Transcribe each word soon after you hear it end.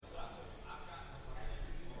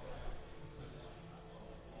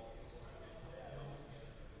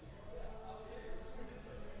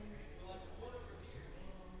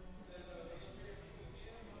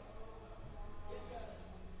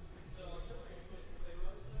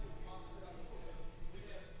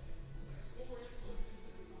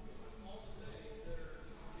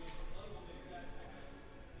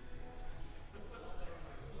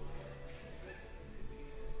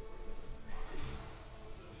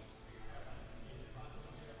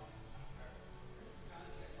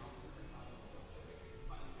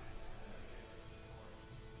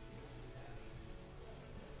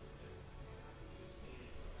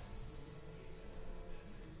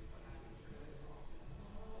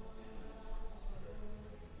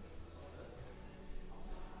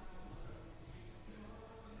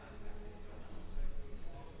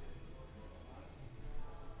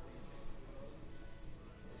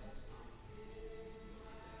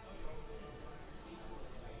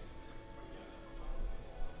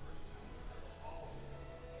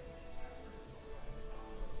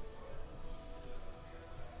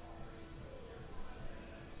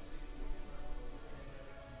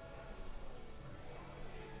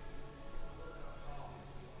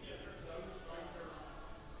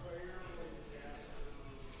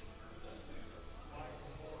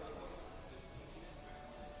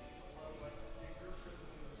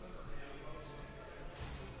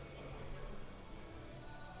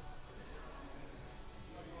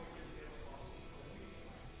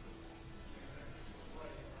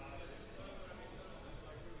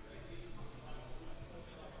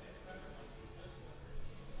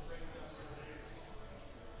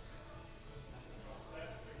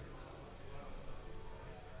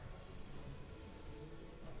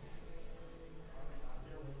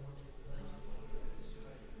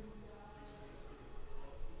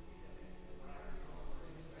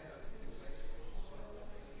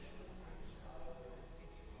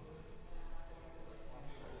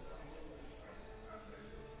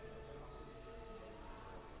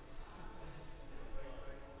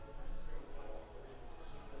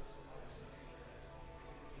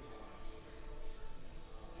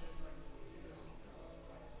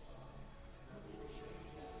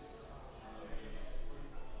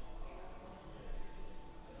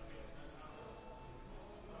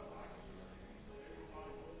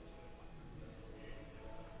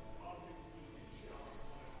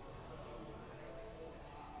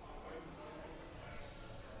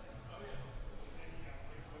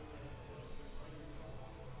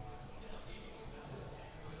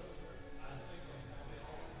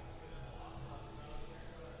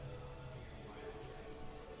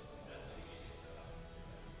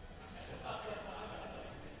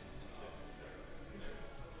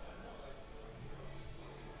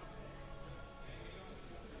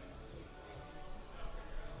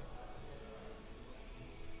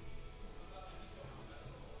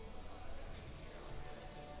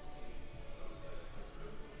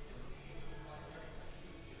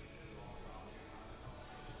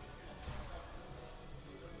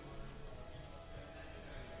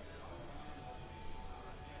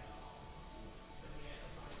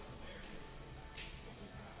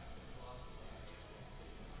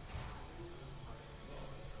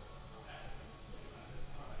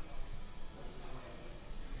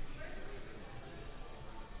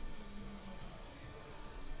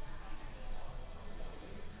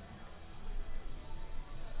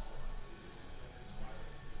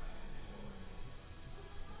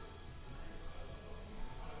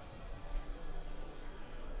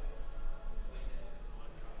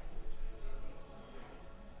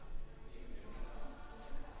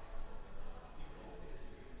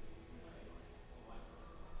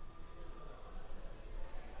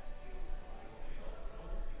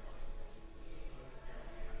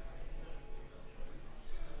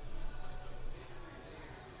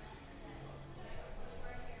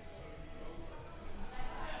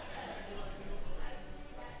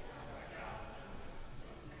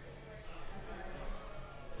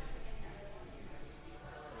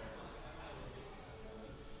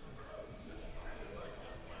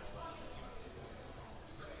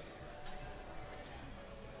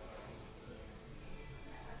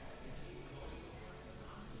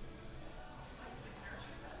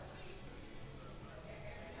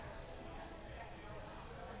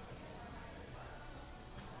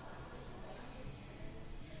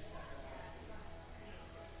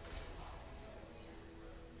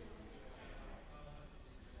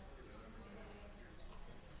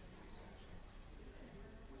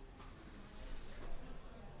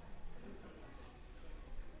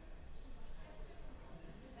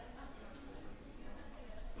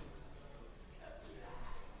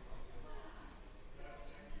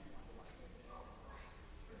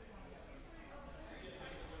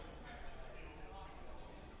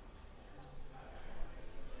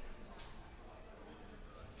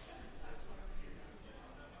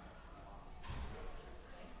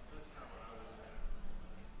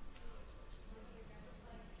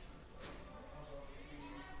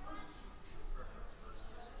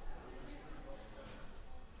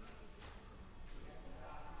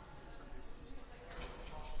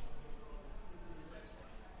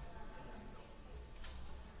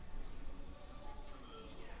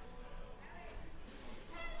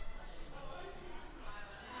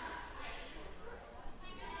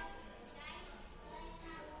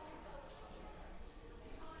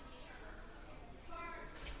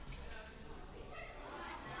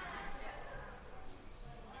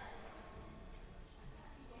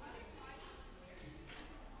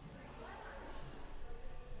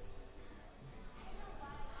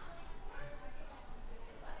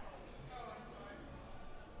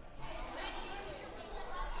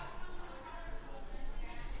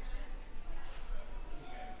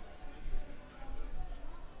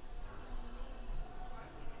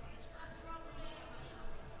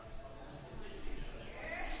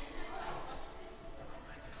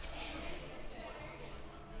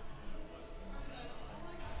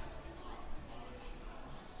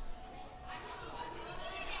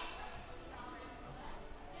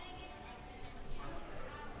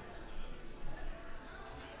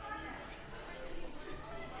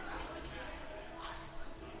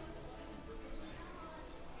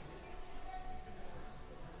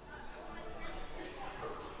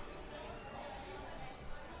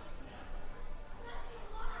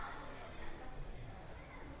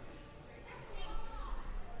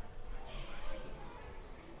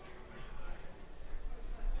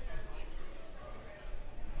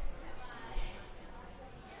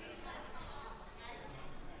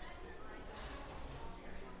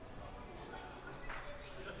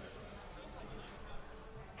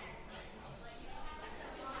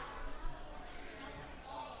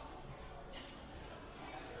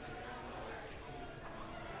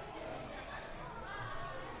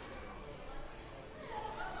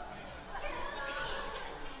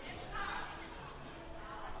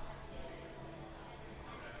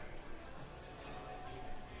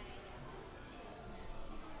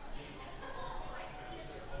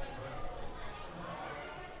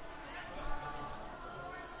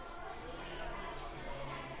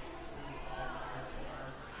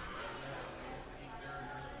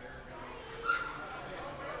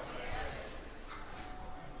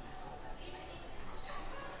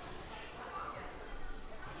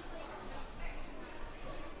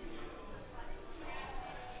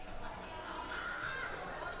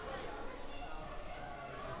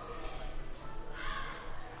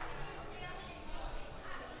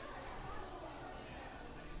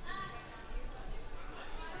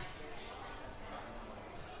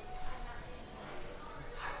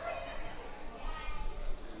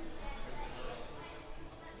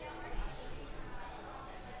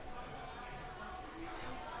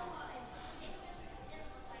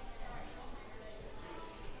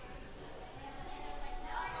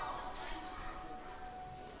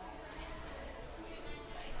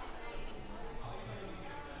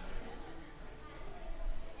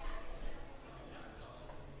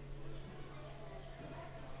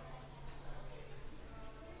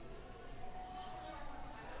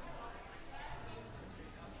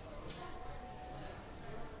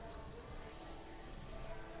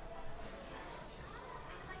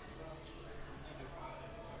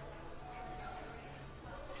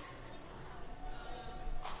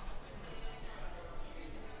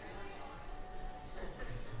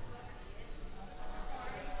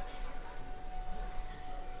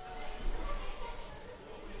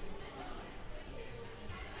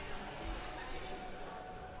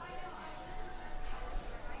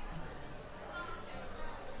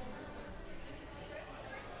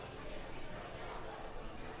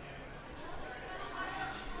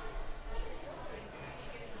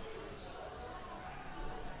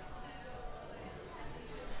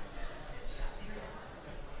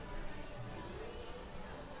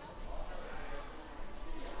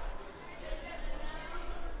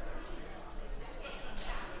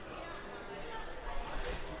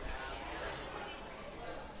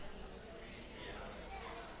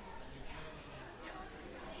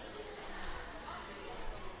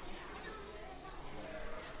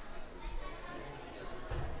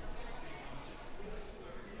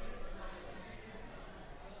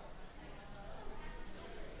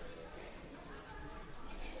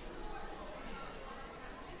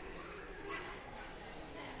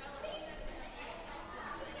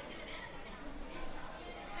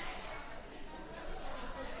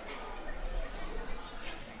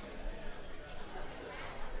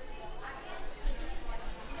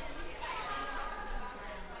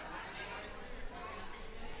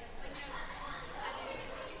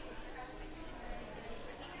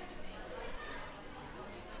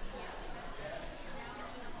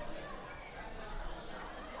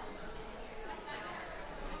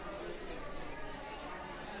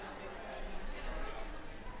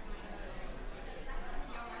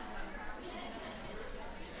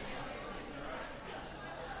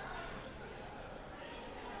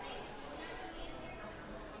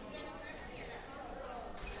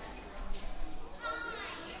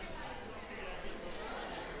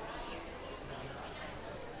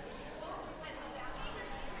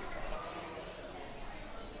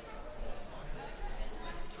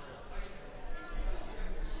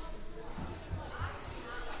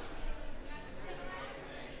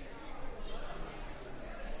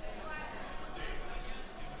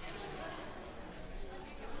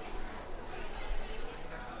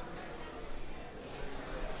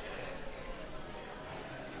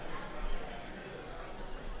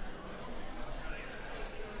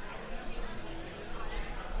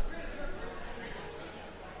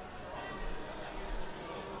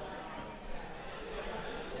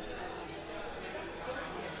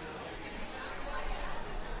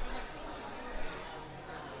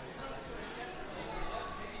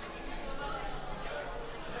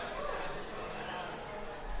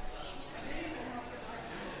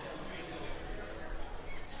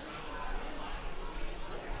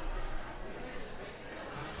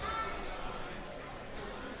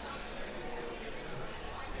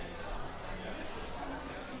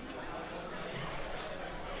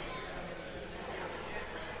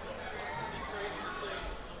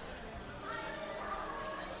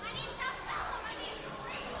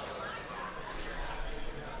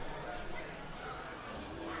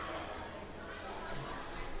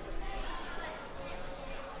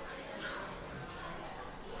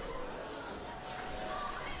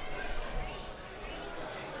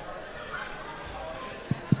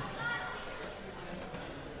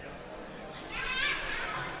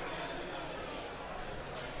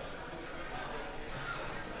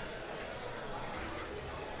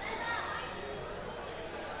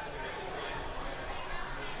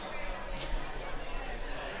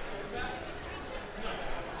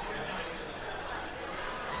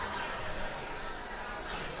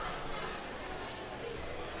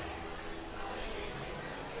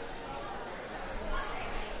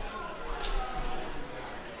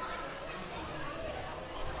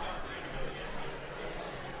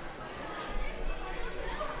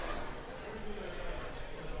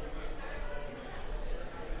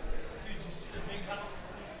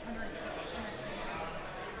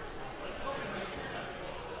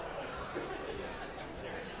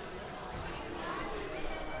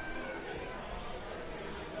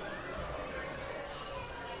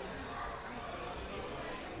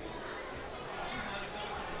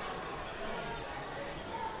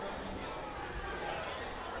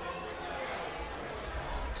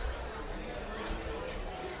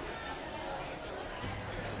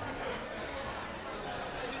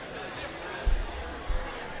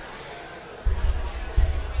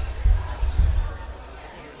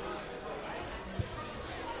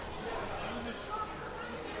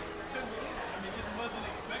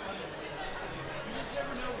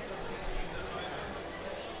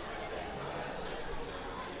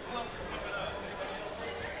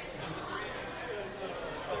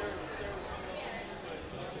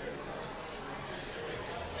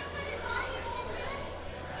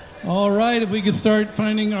All right, if we could start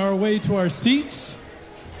finding our way to our seats.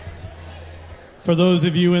 For those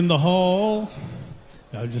of you in the hall,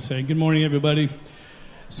 I was just saying good morning, everybody.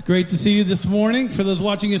 It's great to see you this morning. For those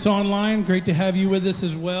watching us online, great to have you with us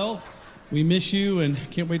as well. We miss you and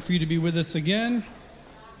can't wait for you to be with us again.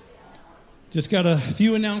 Just got a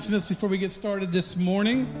few announcements before we get started this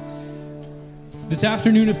morning. This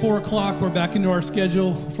afternoon at 4 o'clock, we're back into our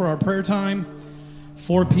schedule for our prayer time.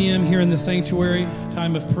 4 p.m. here in the sanctuary,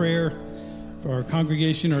 time of prayer for our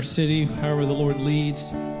congregation, our city, however the Lord leads,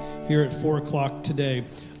 here at 4 o'clock today.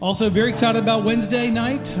 Also, very excited about Wednesday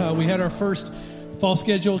night. We had our first fall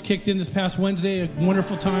schedule kicked in this past Wednesday, a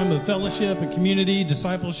wonderful time of fellowship and community,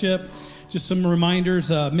 discipleship. Just some reminders.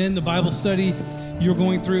 Men, the Bible study you're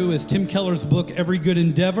going through is Tim Keller's book, Every Good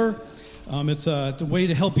Endeavor. It's a way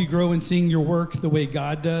to help you grow in seeing your work the way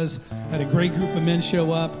God does. Had a great group of men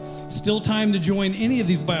show up. Still time to join any of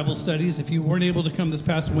these Bible studies. If you weren't able to come this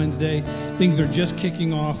past Wednesday, things are just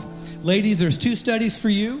kicking off. Ladies, there's 2 studies for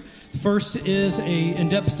you. The first is a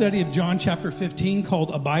in-depth study of John chapter 15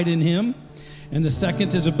 called Abide in Him. And the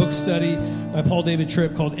second is a book study by Paul David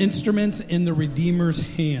Tripp called Instruments in the Redeemer's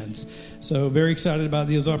Hands. So very excited about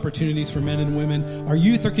these opportunities for men and women. Our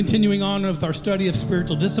youth are continuing on with our study of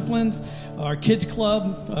spiritual disciplines. Our kids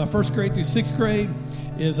club, first grade through 6th grade,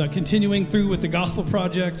 is continuing through with the Gospel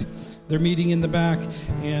Project. They're meeting in the back.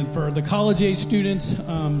 And for the college-age students,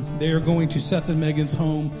 they are going to Seth and Megan's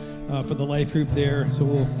home for the life group there. So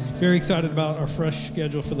we're very excited about our fresh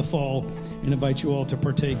schedule for the fall and invite you all to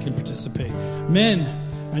partake and participate. Men,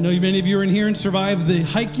 I know many of you are in here and survived the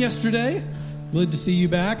hike yesterday. Good to see you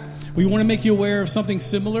back. We want to make you aware of something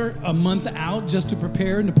similar a month out just to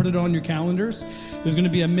prepare and to put it on your calendars. There's going to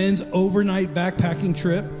be a men's overnight backpacking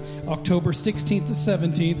trip, October 16th to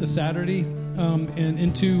 17th, a Saturday and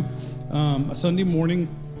into a Sunday morning.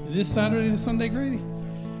 This Saturday to Sunday, Grady?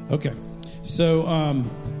 Okay. So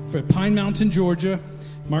for Pine Mountain, Georgia,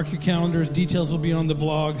 mark your calendars. Details will be on the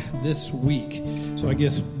blog this week. So I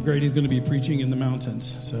guess Grady's going to be preaching in the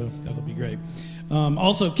mountains. So that'll be great.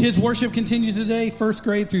 Also, kids worship continues today, 1st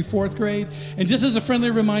grade through 4th grade. And just as a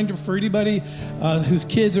friendly reminder for anybody whose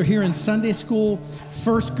kids are here in Sunday school,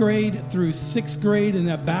 1st grade through 6th grade in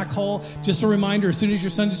that back hall, just a reminder, as soon as your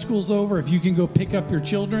Sunday school's over, if you can go pick up your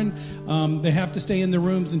children, they have to stay in their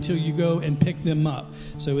rooms until you go and pick them up.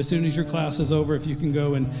 So as soon as your class is over, if you can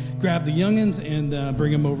go and grab the youngins and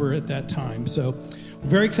bring them over at that time. So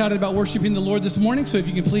very excited about worshiping the Lord this morning. So if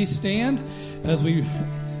you can please stand as we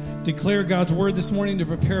declare God's word this morning to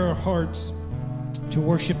prepare our hearts to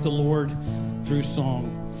worship the Lord through song.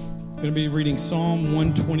 I'm going to be reading Psalm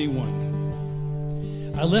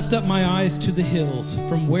 121. I lift up my eyes to the hills.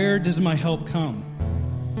 From where does my help come?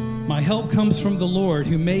 My help comes from the Lord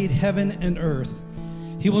who made heaven and earth.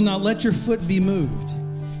 He will not let your foot be moved.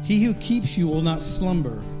 He who keeps you will not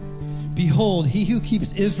slumber. Behold, he who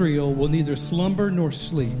keeps Israel will neither slumber nor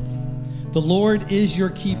sleep. The Lord is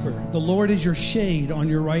your keeper. The Lord is your shade on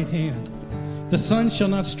your right hand. The sun shall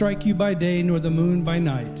not strike you by day, nor the moon by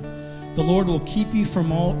night. The Lord will keep you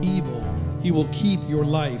from all evil. He will keep your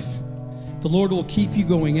life. The Lord will keep you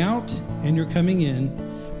going out and you're coming in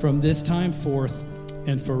from this time forth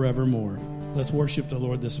and forevermore. Let's worship the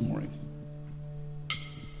Lord this morning.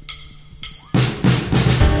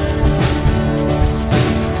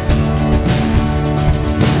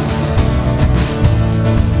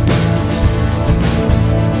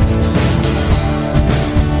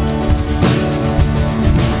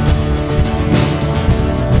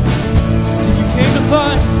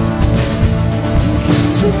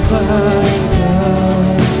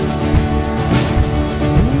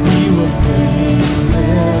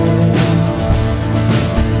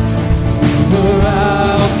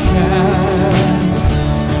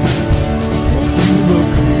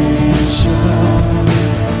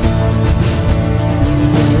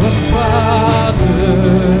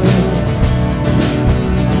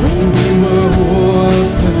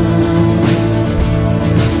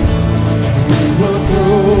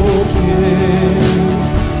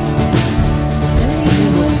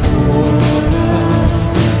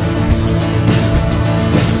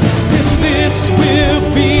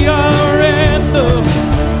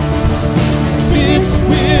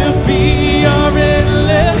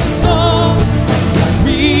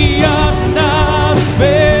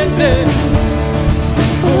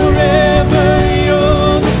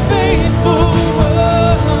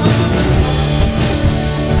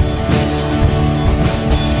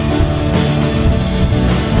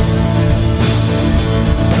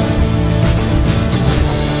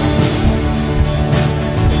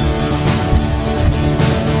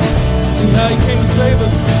 how you came to save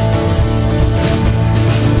us.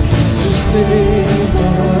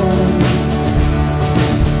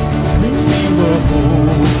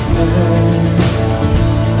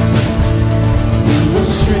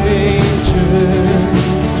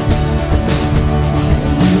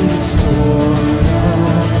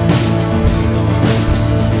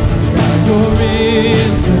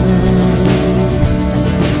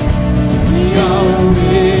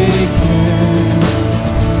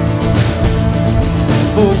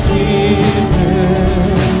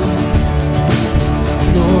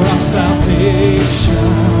 salvation.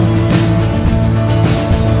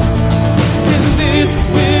 And this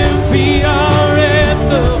will be our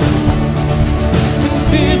anthem.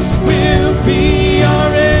 This will be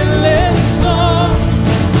our endless song.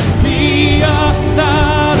 We are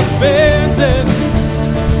not abandoned.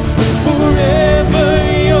 Forever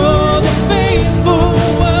you're the faithful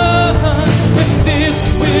one. And this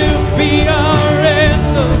will be our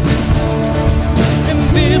anthem. And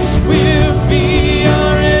this will be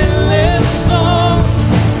our endless song.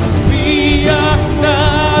 We are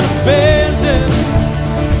not abandoned.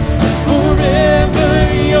 Forever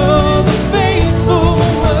you're the faithful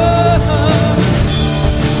one.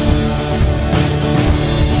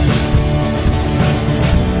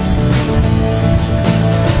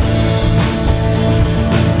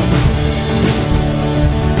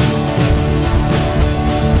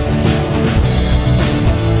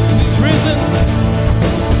 He's risen.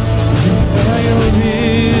 I am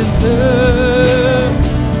risen.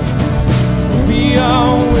 We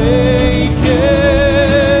are waking.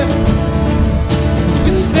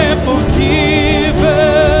 We stand forgiven.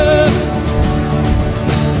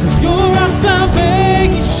 You're our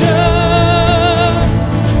salvation.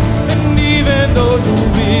 And even though you're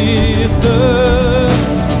with us,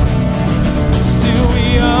 still we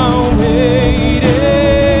are waiting.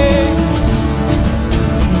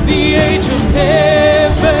 The age of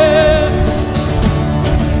heaven,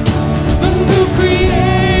 the new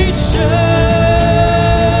creation.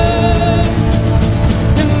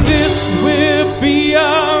 And this will be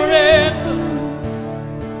our anthem.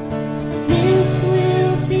 This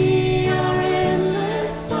will be our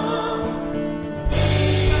endless song.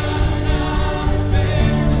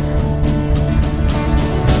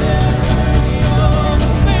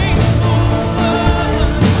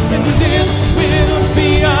 And this will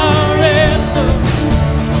be our anthem.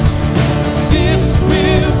 This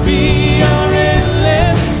will be our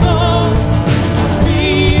endless song. We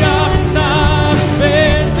are not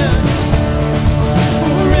abandoned.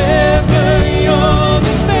 Forever you're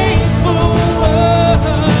the faithful one.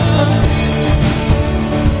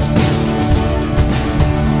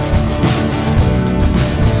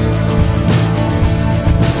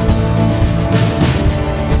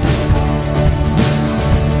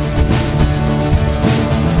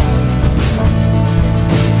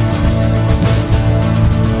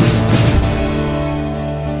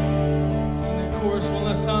 Sing that chorus one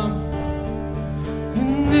last time.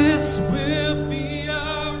 And this will be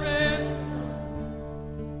our anthem.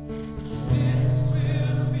 This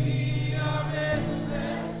will be our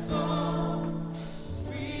endless song.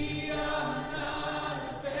 We are not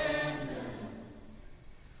abandoned.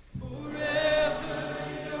 Forever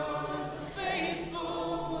you're the faithful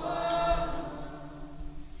one.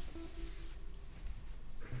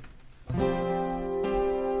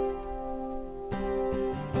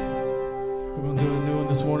 We're going to do a new one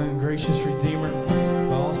this morning, Gracious Redeemer,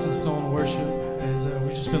 by Austin Stone Worship. As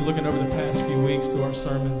we've just been looking over the past few weeks through our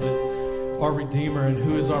sermons at our Redeemer and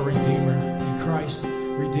who is our Redeemer, and Christ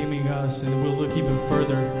redeeming us. And we'll look even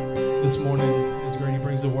further this morning as Granny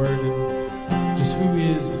brings a word and just who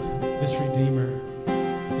is this Redeemer,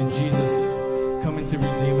 and Jesus coming to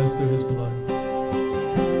redeem us through his blood.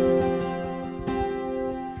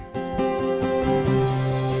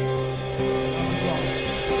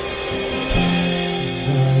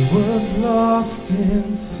 I was lost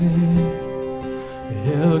in sin,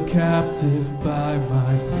 held captive by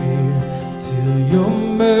my fear, till your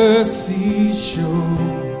mercy showed,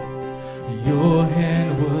 your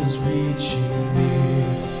hand was reaching near.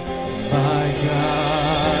 My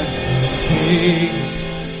God, you came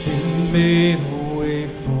and made a way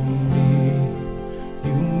for me.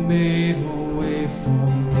 You made a way for me.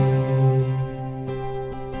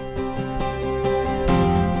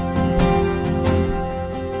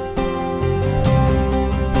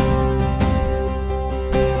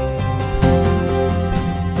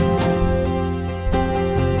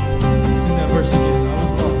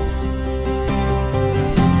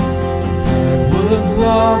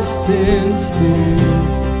 Lost in sin,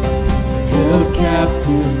 held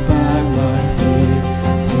captive by my fear,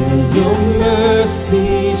 till your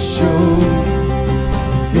mercy showed,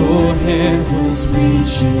 your hand was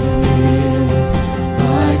reaching near.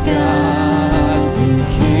 My God, you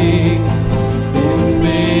came and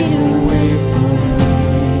made a way for me.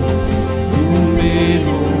 You made a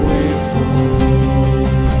way for me.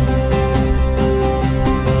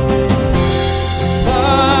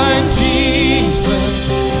 My Jesus,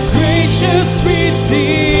 gracious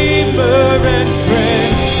Redeemer and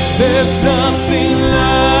friend, there's nothing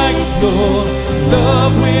like your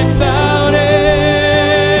love without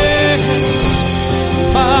end.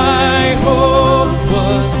 My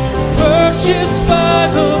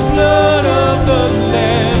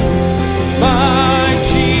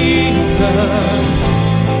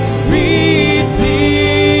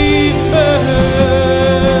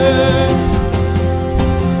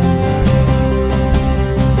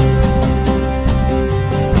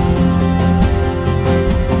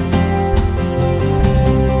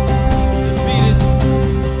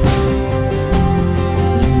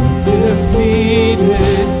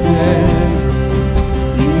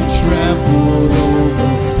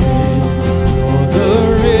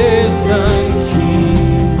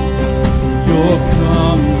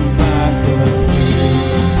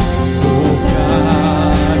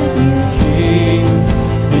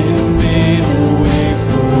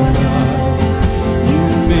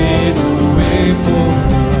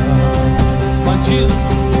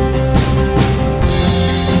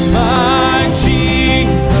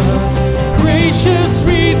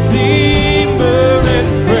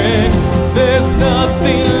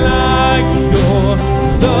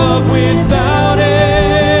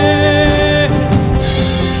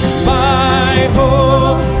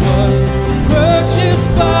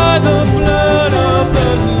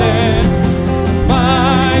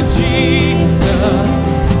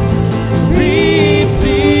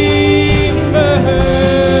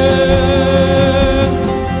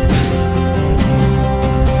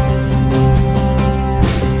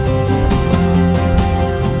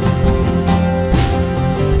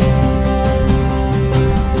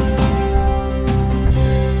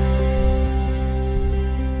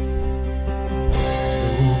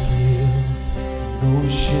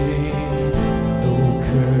shame, no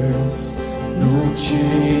curse, no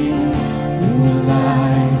chains, new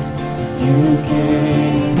life you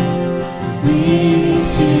gave,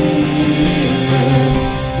 Redeemer.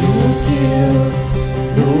 No guilt,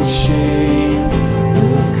 no shame, no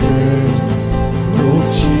curse, no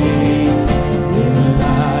chains, new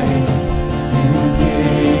life you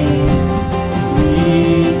gave,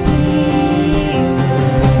 Redeemer.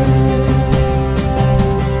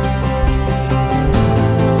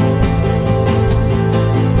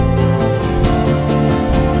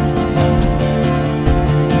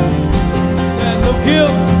 And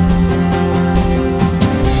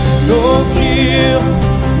no guilt,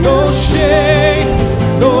 no shame,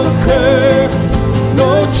 no curse, no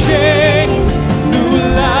chains, new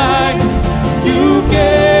life you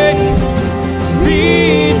gave,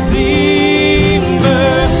 Redeemer.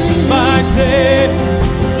 My debt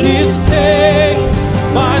is paid,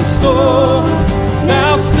 my soul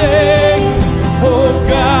now saved. Oh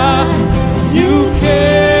God, you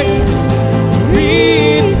came,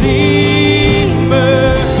 Redeemer.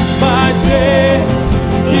 My debt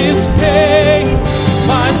is paid,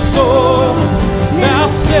 my soul now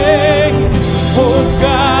saved. Oh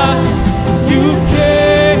God, you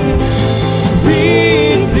came,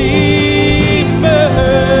 Redeemer.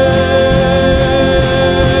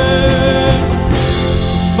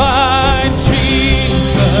 My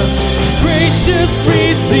Jesus, gracious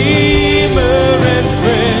Redeemer and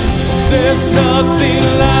friend, there's nothing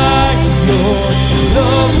like your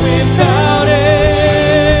love without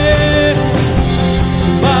it.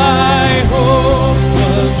 My hope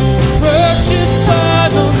was purchased by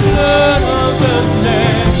the blood of the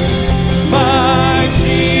Lamb. My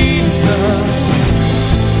Jesus,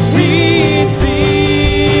 Redeemer.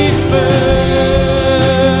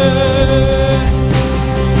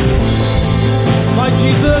 My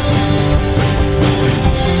Jesus,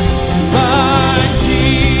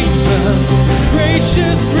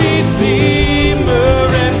 gracious Redeemer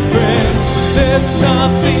and friend, there's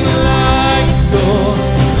nothing like your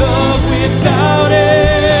love without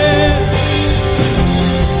it.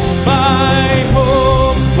 My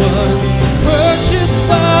hope was purchased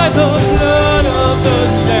by the blood of the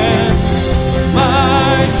Lamb.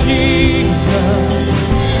 My Jesus,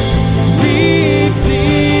 Redeemer.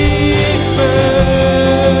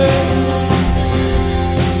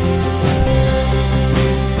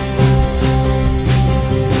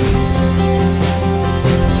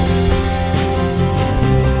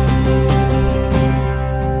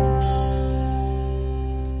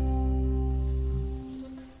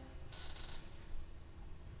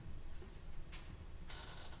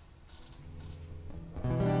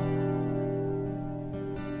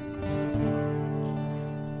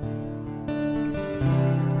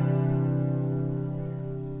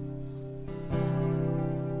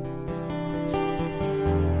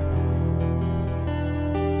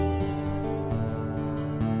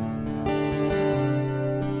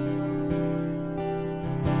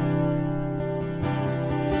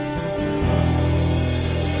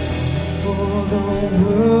 The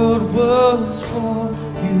world was for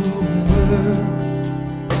you were.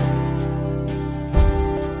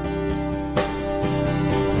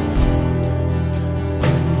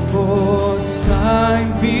 Before time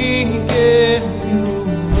began, you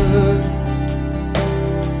were.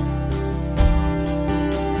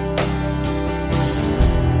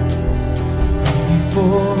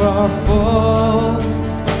 Before our fall,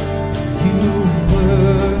 you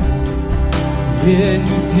were. Then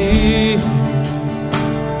you did.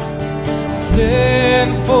 Then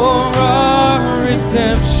for our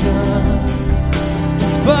redemption,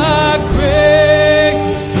 it's by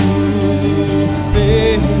grace through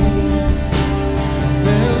faith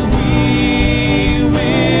that we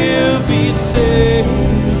will be saved,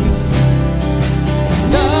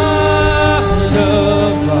 not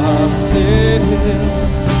of ourselves.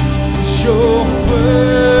 It's your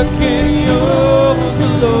work and yours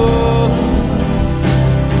alone.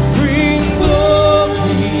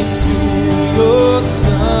 Your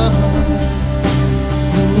Son,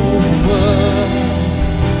 who was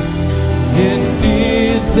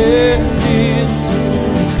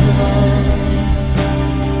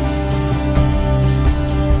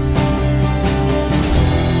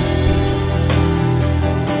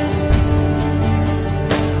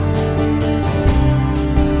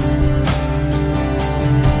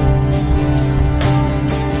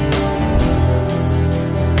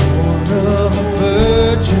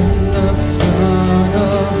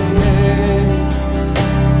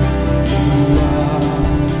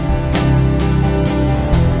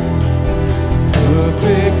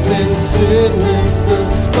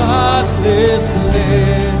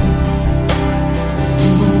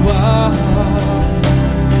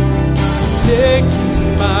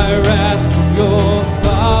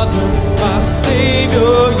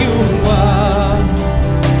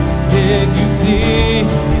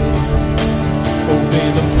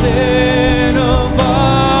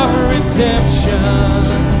redemption.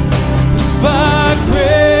 It's by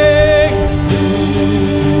grace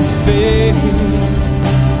through faith.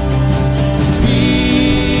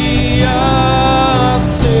 We are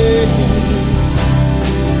saved.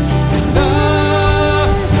 None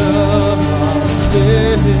of our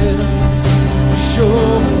sins.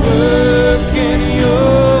 Your work and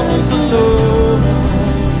yours alone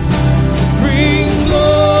to bring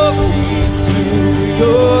glory to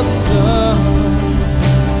your Son,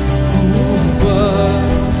 who was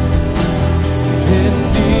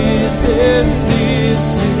and is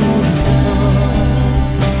to come.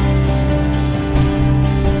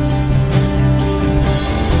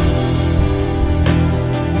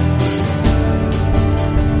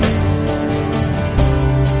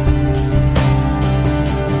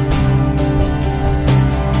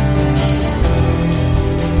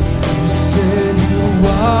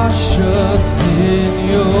 Wash us in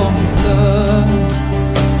your blood,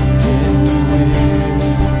 and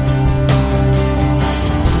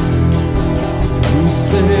you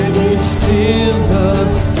said you'd seal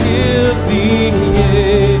us till the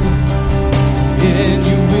end, and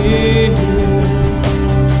you will.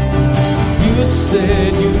 You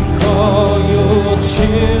said you'd call your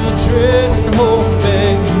children home,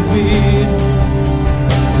 and you will,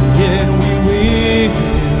 and we will.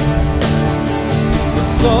 The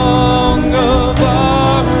song of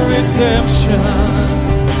our redemption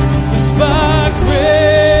is by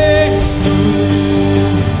grace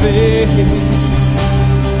through faith,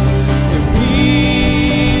 and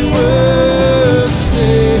we were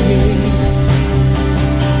saved.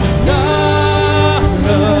 None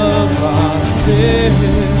of our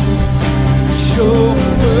sins, your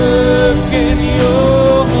work and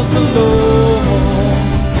yours alone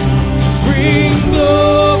to bring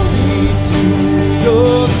glory to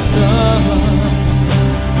your Son,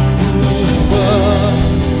 who was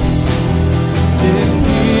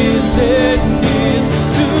and is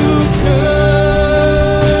to come.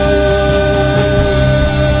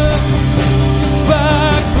 It's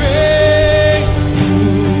by grace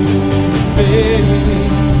through faith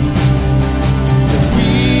that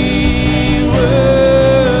we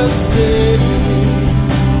were saved.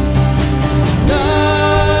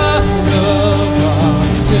 None of our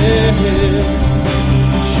sins.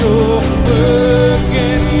 Your work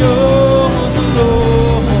and yours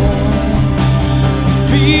alone.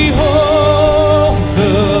 Behold the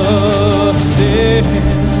Lamb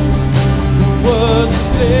who was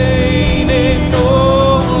slain in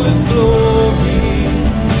all his glory,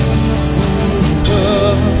 who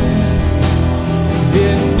was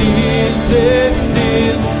and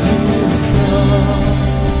is to come.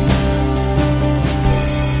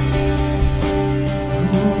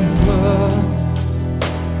 Who was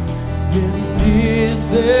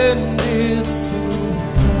and is to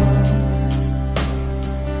come.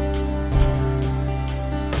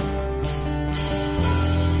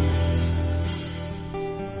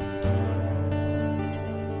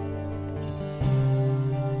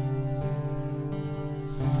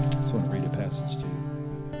 I just want to read a passage to you.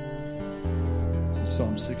 It's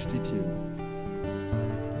Psalm 62.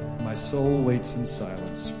 My soul waits in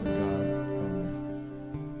silence for God only.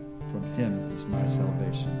 From him is my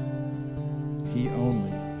salvation. He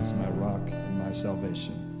only is my rock and my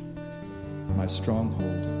salvation, my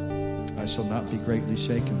stronghold. I shall not be greatly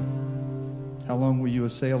shaken. How long will you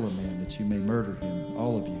assail a man that you may murder him,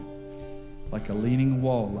 all of you? Like a leaning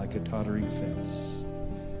wall, like a tottering fence.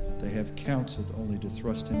 They have counseled only to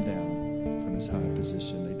thrust him down from his high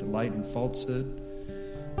position. They delight in falsehood.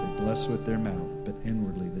 They bless with their mouth, but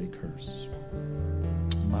inwardly they curse.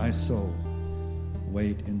 My soul,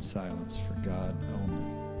 wait in silence for God only.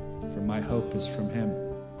 For my hope is from him.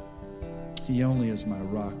 He only is my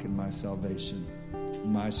rock and my salvation,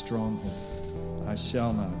 my stronghold. I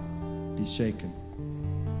shall not be shaken.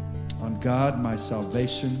 On God my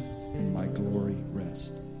salvation and my glory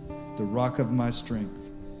rest. The rock of my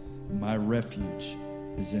strength, my refuge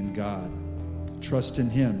is in God. Trust in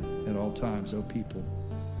him at all times, O people.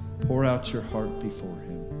 Pour out your heart before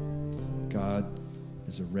him. God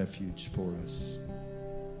is a refuge for us.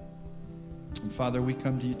 And Father, we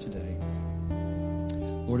come to you today.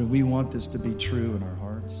 Lord, and we want this to be true in our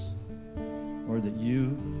hearts. Lord, that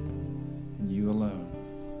you and you alone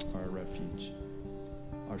are our refuge,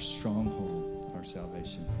 our stronghold, our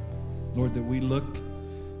salvation. Lord, that we look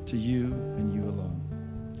to you and you alone,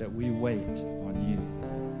 that we wait on you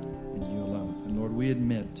and you alone. And Lord, we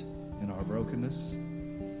admit in our brokenness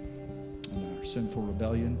and our sinful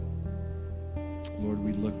rebellion, Lord,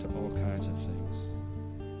 we look to all kinds of things.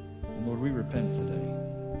 And Lord, we repent today.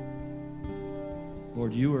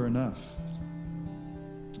 Lord, you are enough.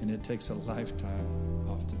 And it takes a lifetime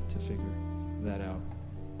often to figure that out.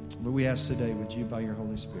 But we ask today, would you, by your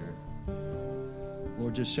Holy Spirit,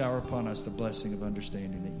 Lord, just shower upon us the blessing of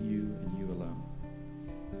understanding that you and you alone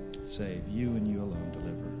save, you and you alone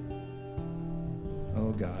deliver.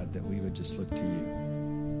 Oh God, that we would just look to you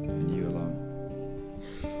and you alone.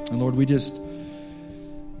 And Lord, we just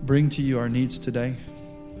bring to you our needs today.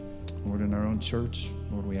 Lord, in our own church,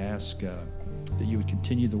 Lord, we ask that you would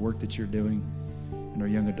continue the work that you're doing in our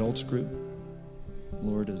young adults group.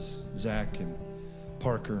 Lord, as Zach and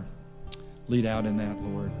Parker lead out in that,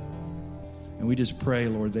 Lord. And we just pray,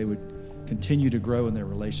 Lord, they would continue to grow in their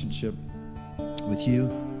relationship with you,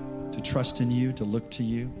 to trust in you, to look to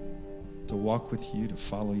you, to walk with you, to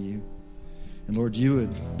follow you. And Lord, you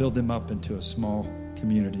would build them up into a small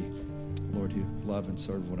community, Lord, who love and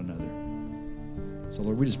serve one another. So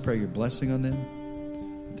Lord, we just pray your blessing on them,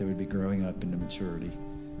 that they would be growing up into maturity.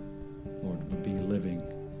 Lord, would be living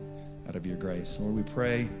out of your grace. Lord, we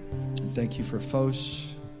pray and thank you for Foch,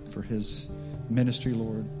 for his ministry,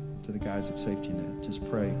 Lord, to the guys at Safety Net. Just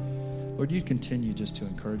pray, Lord, you'd continue just to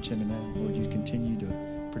encourage him in that. Lord, you'd continue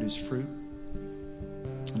to produce fruit.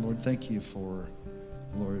 And Lord, thank you for,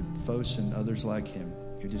 Lord, Foch and others like him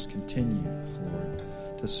who just continue, Lord,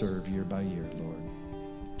 to serve year by year,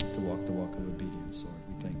 Lord, to walk the walk of obedience, Lord.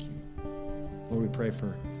 We thank you. Lord, we pray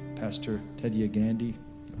for Pastor Teddy Agandi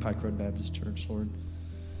at Pike Road Baptist Church, Lord.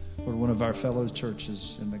 Lord, one of our fellow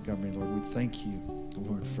churches in Montgomery, Lord, we thank you,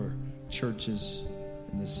 Lord, for churches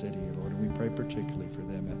in this city, Lord. And we pray particularly for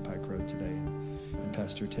them at Pike Road today and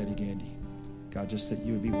Pastor Teddy Gandy. God, just that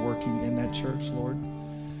you would be working in that church, Lord.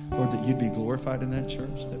 Lord, that you'd be glorified in that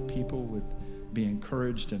church, that people would be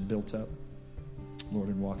encouraged and built up, Lord,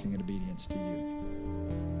 in walking in obedience to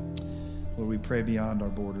you. Lord, we pray beyond our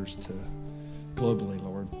borders to globally,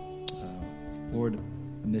 Lord. Lord,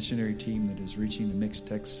 a missionary team that is reaching the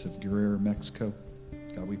Mixtecs of Guerrero, Mexico.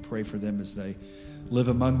 God, we pray for them as they live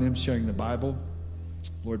among them, sharing the Bible.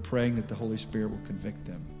 Lord, praying that the Holy Spirit will convict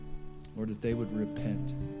them. Lord, that they would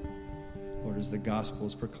repent. Lord, as the gospel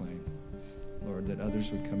is proclaimed. Lord, that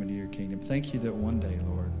others would come into your kingdom. Thank you that one day,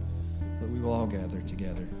 Lord, that we will all gather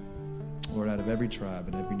together. Lord, out of every tribe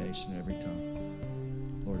and every nation and every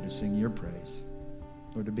tongue. Lord, to sing your praise.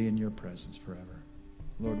 Lord, to be in your presence forever.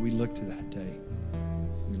 Lord, we look to that day.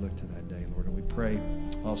 We look to that day, Lord, and we pray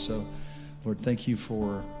also, Lord, thank you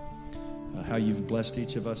for how you've blessed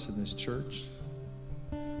each of us in this church.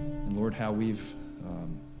 And Lord, how we've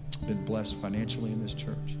been blessed financially in this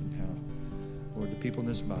church, and how, Lord, the people in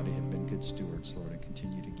this body have been good stewards, Lord, and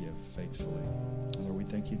continue to give faithfully. And Lord, we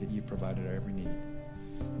thank you that you've provided our every need.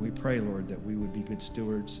 And we pray, Lord, that we would be good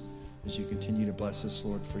stewards as you continue to bless us,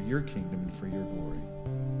 Lord, for your kingdom and for your glory.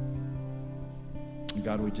 And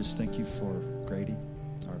God, we just thank you for Grady,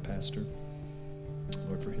 our pastor,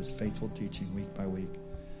 Lord, for his faithful teaching week by week,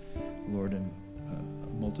 Lord, in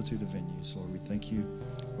a multitude of venues. Lord, we thank you,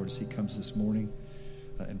 Lord, as he comes this morning,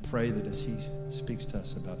 and pray that as he speaks to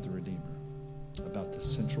us about the Redeemer, about the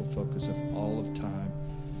central focus of all of time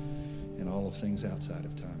and all of things outside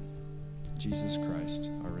of time, Jesus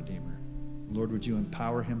Christ, our Redeemer. Lord, would you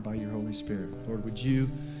empower him by your Holy Spirit? Lord, would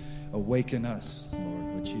you awaken us,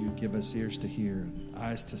 Lord? Would you give us ears to hear, and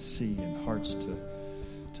eyes to see, and hearts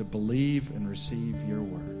to believe and receive your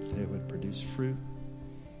word, that it would produce fruit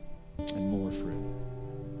and more fruit.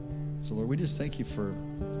 So, Lord, we just thank you for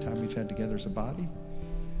the time we've had together as a body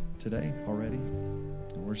today already,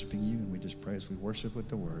 and worshiping you, and we just pray as we worship with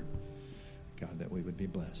the word, God, that we would be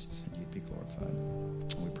blessed and you'd be glorified.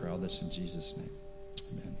 And we pray all this in Jesus' name.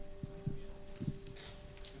 Amen.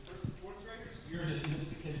 Fourth graders, you're dismissed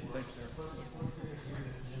to kids. Thanks, sir. First and fourth graders, you're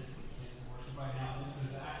dismissed to kids worship right now. This is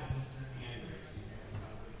Zach and this is Andrew. So you guys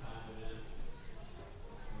have a good time with them.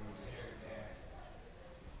 So there.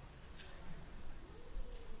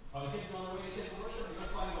 While the kids are on their way to kids worship, you're going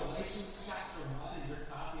to find Galatians chapter 1 in your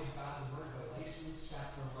copy of God's Word. Galatians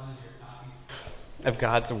chapter 1 in your copy of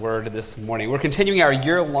God's Word this morning. We're continuing our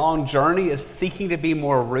year-long journey of seeking to be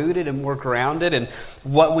more rooted and more grounded in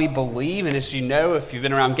what we believe. And as you know, if you've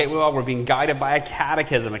been around Gateway Law, we're being guided by a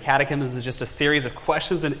catechism. A catechism is just a series of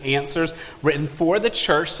questions and answers written for the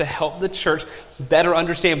church to help the church better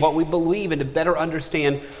understand what we believe and to better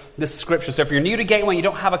understand the Scripture. So if you're new to Gateway and you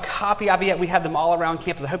don't have a copy of it yet, we have them all around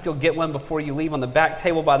campus. I hope you'll get one before you leave. On the back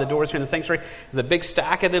table by the doors here in the sanctuary, there's a big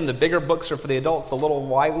stack of them. The bigger books are for the adults. The little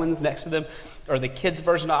white ones next to them or the kids'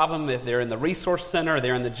 version of them, if they're in the resource center or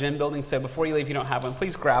they're in the gym building. So before you leave, if you don't have one,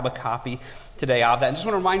 please grab a copy today of that. And just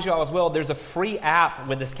want to remind you all as well, there's a free app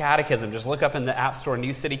with this catechism. Just look up in the App Store,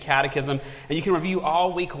 New City Catechism, and you can review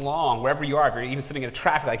all week long, wherever you are. If you're even sitting in a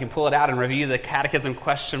traffic light, you can pull it out and review the catechism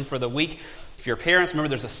question for the week. If you're parents, remember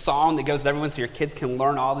there's a song that goes to everyone so your kids can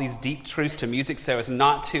learn all these deep truths to music, so it's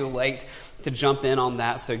not too late to jump in on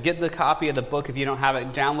that. So get the copy of the book if you don't have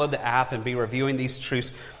it. Download the app and be reviewing these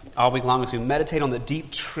truths all week long as we meditate on the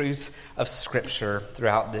deep truths of Scripture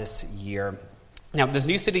throughout this year. Now, this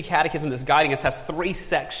New City Catechism that's guiding us has 3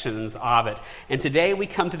 sections of it. And today we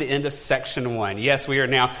come to the end of section 1. Yes, we are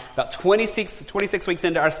now about 26 weeks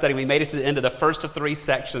into our study. We made it to the end of the first of 3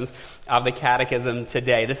 sections of the Catechism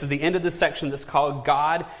today. This is the end of the section that's called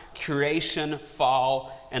God, Creation,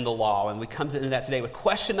 Fall, and the Law. And we come to the end of that today with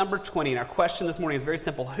question number 20. And our question this morning is very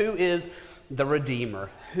simple. Who is the Redeemer?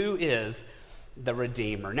 Who is the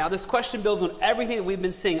Redeemer? Now, this question builds on everything that we've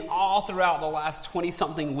been seeing all throughout the last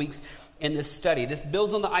 20-something weeks in this study. This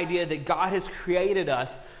builds on the idea that God has created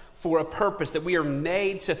us for a purpose, that we are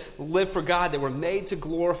made to live for God, that we're made to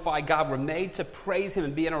glorify God, we're made to praise Him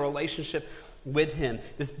and be in a relationship with Him.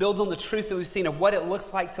 This builds on the truths that we've seen of what it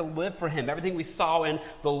looks like to live for Him. Everything we saw in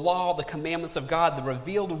the law, the commandments of God, the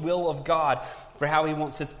revealed will of God for how He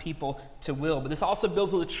wants His people to will. But this also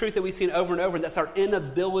builds on the truth that we've seen over and over, and that's our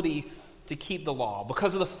inability to keep the law.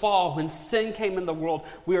 Because of the fall, when sin came in the world,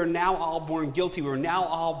 we are now all born guilty. We are now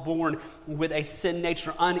all born with a sin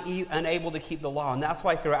nature, unable to keep the law. And that's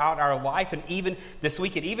why throughout our life, and even this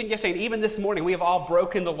week, and even yesterday, and even this morning, we have all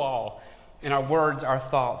broken the law in our words, our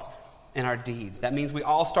thoughts, and our deeds. That means we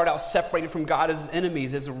all start out separated from God as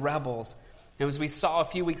enemies, as rebels. And as we saw a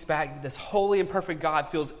few weeks back, this holy and perfect God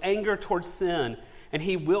feels anger towards sin, and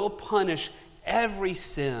He will punish every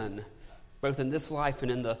sin, both in this life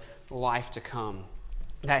and in the life to come.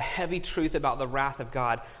 That heavy truth about the wrath of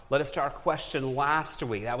God led us to our question last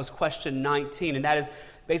week. That was question 19, and that is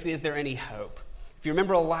basically, is there any hope? If you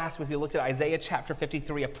remember last week, we looked at Isaiah chapter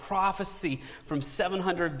 53, a prophecy from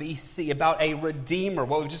 700 BC about a Redeemer,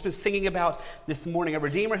 what we've just been singing about this morning, a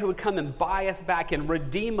Redeemer who would come and buy us back and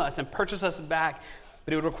redeem us and purchase us back,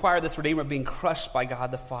 but it would require this Redeemer being crushed by God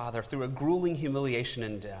the Father through a grueling humiliation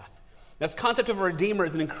and death. This concept of a Redeemer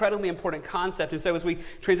is an incredibly important concept. And so as we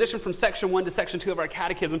transition from section 1 to section 2 of our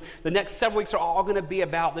catechism, the next several weeks are all going to be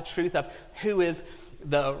about the truth of who is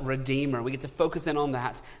the Redeemer. We get to focus in on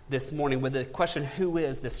that this morning with the question, who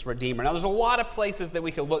is this Redeemer? Now, there's a lot of places that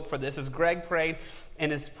we could look for this. As Greg prayed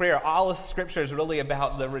in his prayer, all of Scripture is really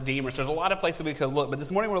about the Redeemer. So there's a lot of places we could look. But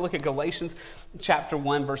this morning we're looking at Galatians chapter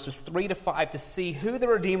 1, verses 3 to 5 to see who the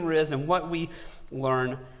Redeemer is and what we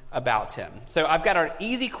learn about Him. So I've got our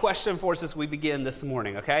easy question for us as we begin this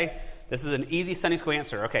morning, okay? This is an easy Sunday school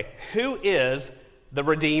answer. Okay, who is the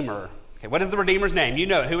Redeemer? Okay, what is the Redeemer's name? You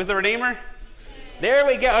know it. Who is the Redeemer? There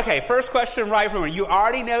we go. Okay, first question right from you. You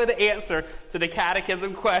already know the answer to the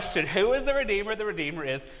catechism question. Who is the Redeemer? The Redeemer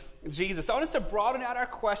is Jesus. So I want us to broaden out our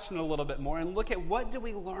question a little bit more and look at what do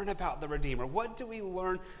we learn about the Redeemer? What do we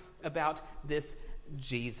learn about this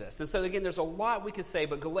Jesus? And so again, there's a lot we could say,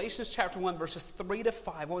 but Galatians chapter 1, verses 3 to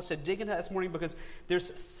 5, I want us to dig into that this morning because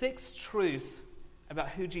there's 6 truths about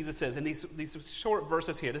who Jesus is in these short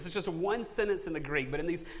verses here. This is just one sentence in the Greek, but in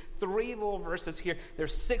these 3 little verses here,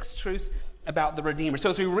 there's 6 truths about the Redeemer. So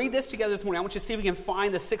as we read this together this morning, I want you to see if we can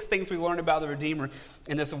find the 6 things we learned about the Redeemer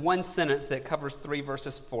in this one sentence that covers 3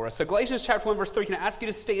 verses for us. So Galatians chapter 1, verse 3, can I ask you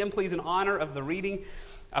to stand, please, in honor of the reading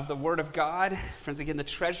of the Word of God? Friends, again, the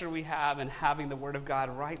treasure we have in having the Word of God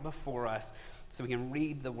right before us so we can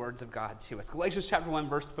read the words of God to us. Galatians chapter 1,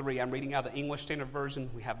 verse 3. I'm reading out the English Standard Version.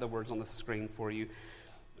 We have the words on the screen for you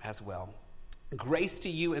as well. Grace to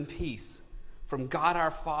you and peace from God our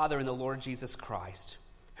Father and the Lord Jesus Christ,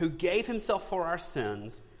 who gave Himself for our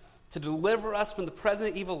sins to deliver us from the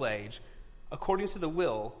present evil age, according to the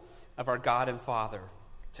will of our God and Father,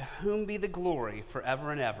 to whom be the glory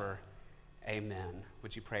forever and ever. Amen.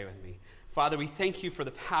 Would you pray with me? Father, we thank you for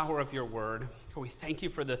the power of your word. We thank you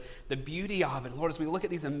for the beauty of it. Lord, as we look at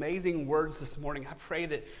these amazing words this morning, I pray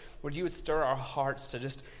that, Lord, you would stir our hearts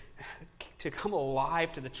to come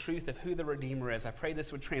alive to the truth of who the Redeemer is. I pray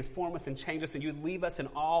this would transform us and change us, and you would leave us in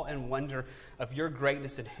awe and wonder of your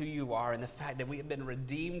greatness and who you are and the fact that we have been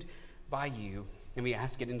redeemed by you. And we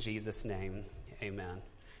ask it in Jesus' name. Amen.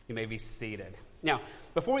 You may be seated. Now,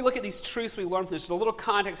 before we look at these truths we learned from this, just a little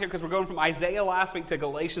context here because we're going from Isaiah last week to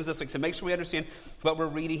Galatians this week. So make sure we understand what we're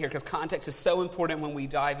reading here because context is so important when we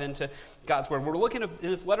dive into God's Word. We're looking at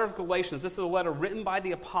this letter of Galatians. This is a letter written by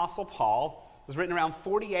the Apostle Paul. It was written around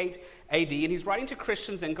 48 AD, and he's writing to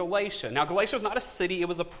Christians in Galatia. Now, Galatia was not a city. It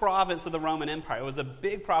was a province of the Roman Empire. It was a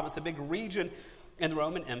big province, a big region in the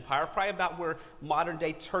Roman Empire, probably about where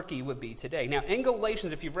modern-day Turkey would be today. Now, in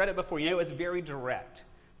Galatians, if you've read it before, you know it's very direct.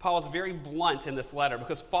 Paul is very blunt in this letter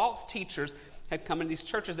because false teachers had come in, these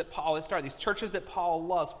churches that Paul had started, these churches that Paul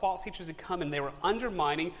loves, false teachers had come in, they were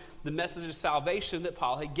undermining the message of salvation that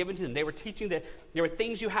Paul had given to them. They were teaching that there were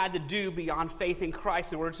things you had to do beyond faith in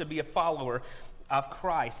Christ in order to be a follower of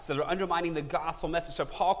Christ. So they're undermining the gospel message. So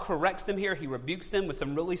Paul corrects them here. He rebukes them with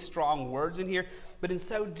some really strong words in here. But in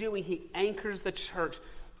so doing, he anchors the church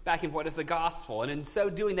back in what is the gospel. And in so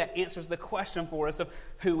doing, that answers the question for us of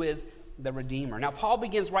who is the Redeemer. Now, Paul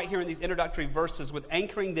begins right here in these introductory verses with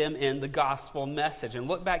anchoring them in the gospel message. And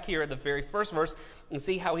look back here at the very first verse and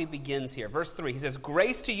see how he begins here. Verse 3, he says,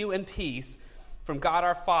 "Grace to you and peace from God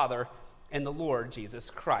our Father and the Lord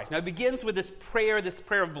Jesus Christ." Now, it begins with this prayer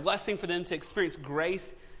of blessing for them to experience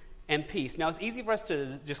grace and peace. Now, it's easy for us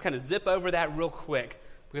to just kind of zip over that real quick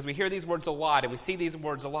because we hear these words a lot and we see these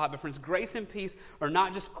words a lot. But friends, grace and peace are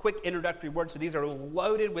not just quick introductory words. So these are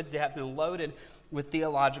loaded with depth and loaded with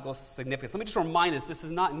theological significance. Let me just remind us, this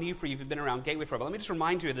is not new for you if you've been around Gateway for a while. Let me just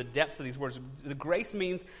remind you of the depths of these words. The grace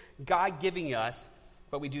means God giving us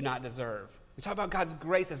what we do not deserve. We talk about God's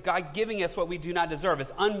grace as God giving us what we do not deserve,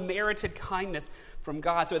 as unmerited kindness from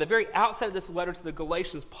God. So at the very outset of this letter to the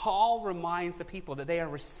Galatians, Paul reminds the people that they are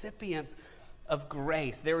recipients of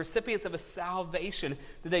grace. They're recipients of a salvation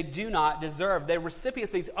that they do not deserve. They're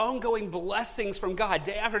recipients of these ongoing blessings from God.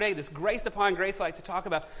 Day after day, this grace upon grace I like to talk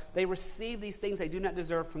about. They receive these things they do not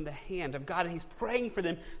deserve from the hand of God. And he's praying for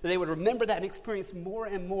them that they would remember that and experience more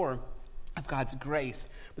and more of God's grace.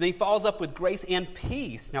 But then he follows up with grace and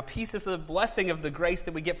peace. Now, peace is a blessing of the grace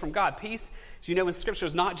that we get from God. Peace, as you know, in Scripture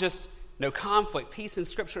is not just no conflict. Peace in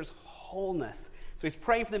Scripture is wholeness. So he's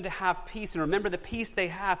praying for them to have peace and remember the peace they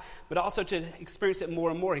have, but also to experience it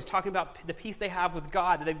more and more. He's talking about the peace they have with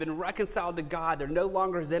God, that they've been reconciled to God. They're no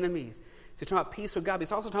longer his enemies. So he's talking about peace with God, but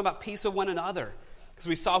he's also talking about peace with one another. Because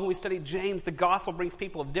we saw when we studied James, the gospel brings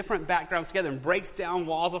people of different backgrounds together and breaks down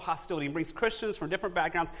walls of hostility and brings Christians from different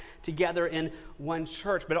backgrounds together in one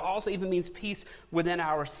church. But it also even means peace within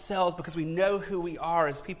ourselves because we know who we are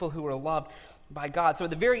as people who are loved by God. So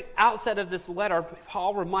at the very outset of this letter,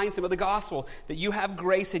 Paul reminds them of the gospel, that you have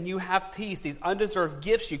grace and you have peace. These undeserved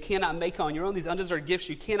gifts you cannot make on your own. These undeserved gifts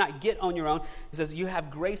you cannot get on your own. He says you have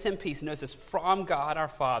grace and peace. Notice this, from God our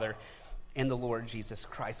Father and the Lord Jesus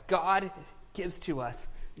Christ. God gives to us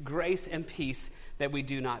grace and peace that we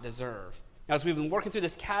do not deserve. Now, as we've been working through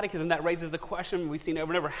this catechism, that raises the question we've seen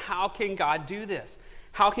over and over, how can God do this?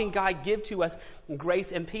 How can God give to us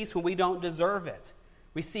grace and peace when we don't deserve it?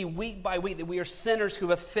 We see week by week that we are sinners who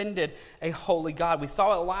have offended a holy God. We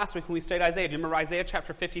saw it last week when we studied Isaiah. Do you remember Isaiah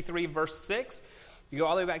chapter 53, verse 6? You go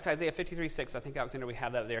all the way back to Isaiah 53, 6. I think, Alexander, we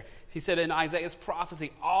have that there. He said in Isaiah's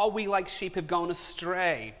prophecy, all we like sheep have gone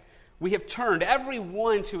astray. We have turned every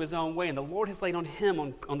one to his own way, and the Lord has laid on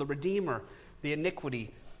him, on the Redeemer, the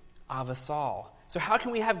iniquity of us all. So how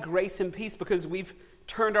can we have grace and peace? Because we've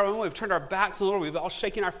turned our own way. We've turned our backs on the Lord. We've all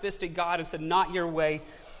shaken our fist at God and said, not your way,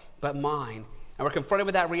 but mine. And we're confronted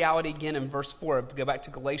with that reality again in verse 4. Go back to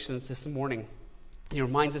Galatians this morning. He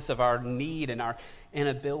reminds us of our need and our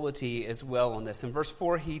inability as well on this. In verse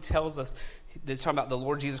 4, he tells us, he's talking about the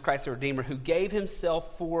Lord Jesus Christ, the Redeemer, who gave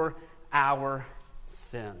himself for our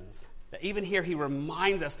sins. Even here, he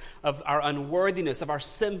reminds us of our unworthiness, of our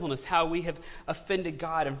sinfulness, how we have offended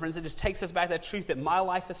God. And friends, it just takes us back to that truth that my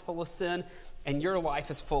life is full of sin and your life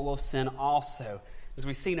is full of sin also. As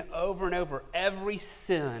we've seen over and over, every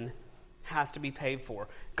sin has to be paid for.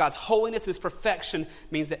 God's holiness and his perfection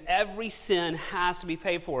means that every sin has to be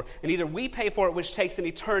paid for. And either we pay for it, which takes an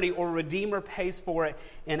eternity, or a Redeemer pays for it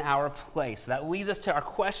in our place. So that leads us to our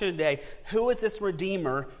question today. Who is this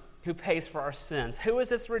Redeemer who pays for our sins? Who is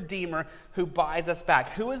this Redeemer who buys us back?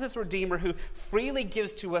 Who is this Redeemer who freely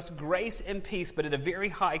gives to us grace and peace, but at a very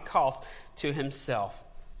high cost to himself?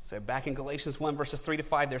 So back in Galatians 1, verses 3 to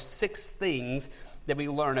 5, there's 6 things that we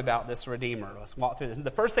learn about this Redeemer. Let's walk through this.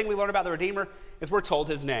 The first thing we learn about the Redeemer is we're told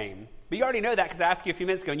his name. But you already know that because I asked you a few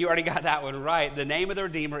minutes ago, and you already got that one right. The name of the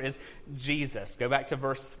Redeemer is Jesus. Go back to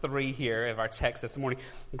verse 3 here of our text this morning.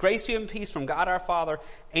 Grace to you and peace from God our Father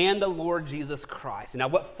and the Lord Jesus Christ. Now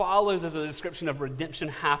what follows is a description of redemption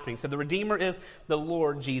happening. So the Redeemer is the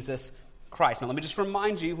Lord Jesus Christ. Now let me just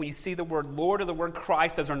remind you, when you see the word Lord or the word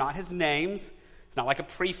Christ, those are not his names. It's not like a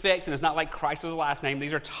prefix, and it's not like Christ was the last name.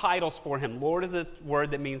 These are titles for him. Lord is a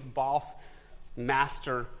word that means boss,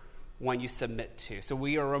 master, one you submit to. So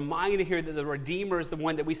we are reminded here that the Redeemer is the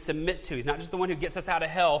one that we submit to. He's not just the one who gets us out of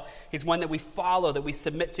hell. He's one that we follow, that we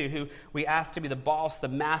submit to, who we ask to be the boss, the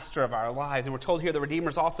master of our lives. And we're told here the Redeemer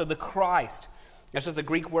is also the Christ. That's just the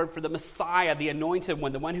Greek word for the Messiah, the anointed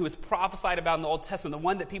one, the one who was prophesied about in the Old Testament, the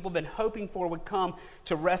one that people have been hoping for would come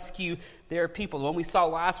to rescue their people. The one we saw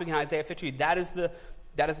last week in Isaiah 50, that is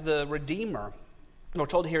the Redeemer. We're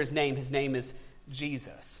told here his name is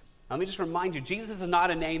Jesus. Now, let me just remind you, Jesus is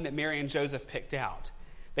not a name that Mary and Joseph picked out.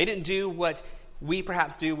 They didn't do what we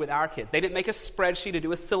perhaps do with our kids. They didn't make a spreadsheet to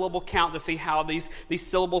do a syllable count to see how these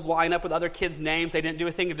syllables line up with other kids' names. They didn't do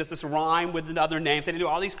a thing of does this rhyme with the other names. They didn't do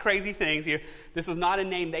all these crazy things here. This was not a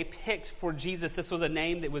name they picked for Jesus. This was a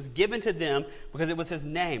name that was given to them because it was his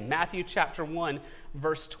name. Matthew chapter 1,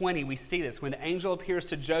 verse 20, we see this. When the angel appears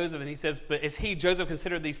to Joseph and he says, but as he, Joseph,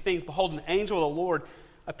 considered these things, behold, an angel of the Lord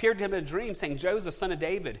appeared to him in a dream, saying, Joseph, son of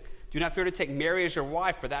David, do not fear to take Mary as your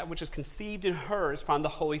wife, for that which is conceived in her is from the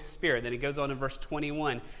Holy Spirit. Then he goes on in verse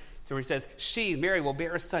 21, to where he says, she, Mary, will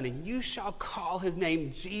bear a son, and you shall call his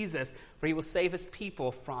name Jesus, for he will save his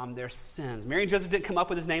people from their sins. Mary and Joseph didn't come up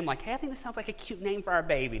with his name like, hey, I think this sounds like a cute name for our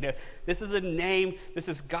baby. No, this is a name, this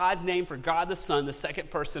is God's name for God the Son, the second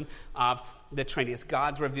person of the Trinity. It's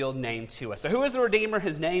God's revealed name to us. So who is the Redeemer?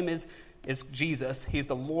 His name is Jesus. He's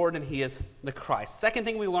the Lord and he is the Christ. Second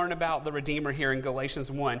thing we learn about the Redeemer here in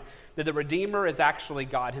Galatians 1, that the Redeemer is actually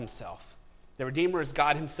God himself. The Redeemer is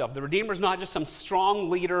God himself. The Redeemer is not just some strong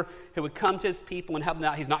leader who would come to his people and help them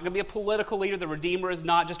out. He's not going to be a political leader. The Redeemer is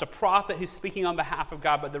not just a prophet who's speaking on behalf of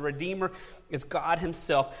God, but the Redeemer is God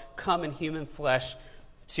himself come in human flesh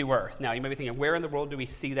to earth. Now, you may be thinking, where in the world do we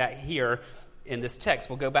see that here in this text?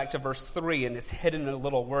 We'll go back to verse 3, and it's hidden in a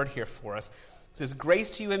little word here for us. It says, grace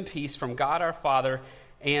to you and peace from God our Father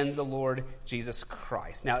and the Lord Jesus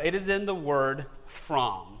Christ. Now, it is in the word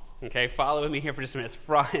from. Okay, follow with me here for just a minute.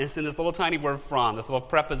 It's in this little tiny word from, this little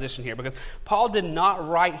preposition here, because Paul did not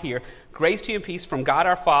write here, grace to you and peace from God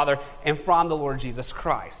our Father and from the Lord Jesus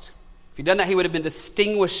Christ. If he'd done that, he would have been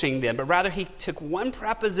distinguishing them, but rather he took one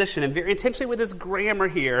preposition and very intentionally with his grammar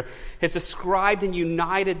here has described and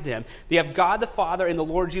united them. You have God the Father and the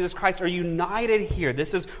Lord Jesus Christ are united here.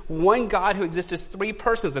 This is one God who exists as three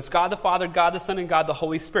persons. It's God the Father, God the Son, and God the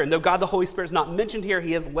Holy Spirit. And though God the Holy Spirit is not mentioned here,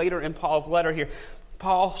 he is later in Paul's letter here.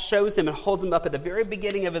 Paul shows them and holds them up at the very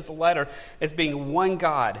beginning of his letter as being one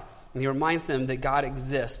God. And he reminds them that God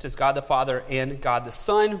exists as God the Father and God the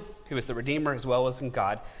Son, who is the Redeemer, as well as in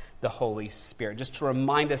God the Holy Spirit. Just to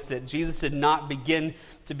remind us that Jesus did not begin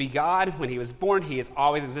to be God when he was born. He has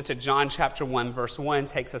always existed. John chapter 1, verse 1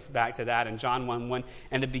 takes us back to that. In John 1:1,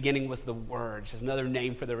 and the beginning was the Word, which is another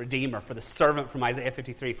name for the Redeemer, for the servant from Isaiah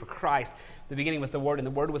 53, for Christ. The beginning was the Word, and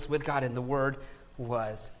the Word was with God, and the Word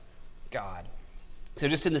was God. So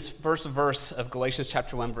just in this first verse of Galatians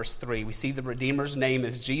chapter 1, verse 3, we see the Redeemer's name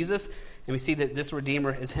is Jesus, and we see that this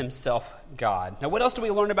Redeemer is himself God. Now, what else do we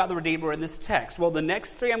learn about the Redeemer in this text? Well, the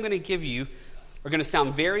next three I'm going to give you are going to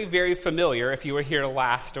sound very, very familiar if you were here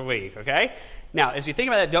last week, okay? Now, as you think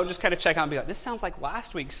about that, don't just kind of check out and be like, this sounds like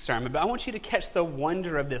last week's sermon, but I want you to catch the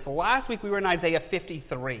wonder of this. Last week we were in Isaiah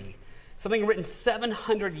 53, something written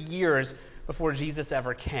 700 years before Jesus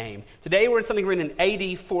ever came. Today we're in something written in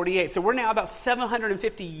AD 48. So we're now about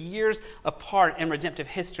 750 years apart in redemptive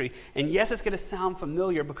history. And yes, it's going to sound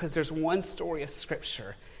familiar because there's one story of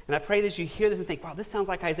Scripture. And I pray that you hear this and think, wow, this sounds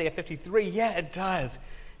like Isaiah 53. Yeah, it does.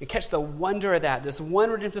 And catch the wonder of that. This one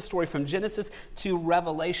redemptive story from Genesis to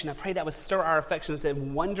Revelation. I pray that would stir our affections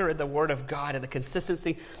and wonder at the Word of God and the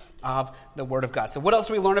consistency of the Word of God. So what else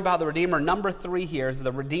do we learn about the Redeemer? Number 3 here is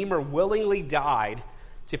the Redeemer willingly died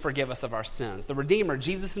to forgive us of our sins. The Redeemer,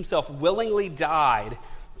 Jesus himself, willingly died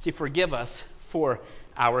to forgive us for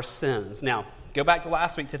our sins. Now, go back to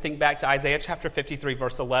last week to think back to Isaiah chapter 53,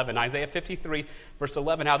 verse 11. Isaiah 53, verse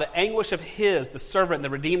 11, how the anguish of his, the servant, the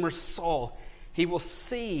Redeemer's soul, he will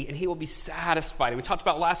see and he will be satisfied. And we talked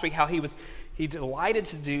about last week how he delighted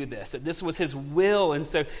to do this, that this was his will, and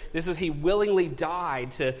so he willingly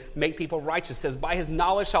died to make people righteous. It says, by his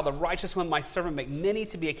knowledge shall the righteous one, my servant, make many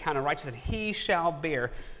to be accounted righteous, and he shall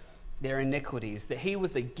bear their iniquities. That he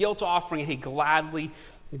was the guilt offering, and he gladly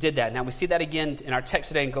did that. Now we see that again in our text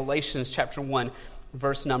today in Galatians chapter 1,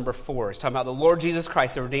 verse number 4. It's talking about the Lord Jesus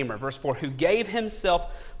Christ, the Redeemer. Verse 4, who gave himself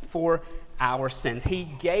for our sins. He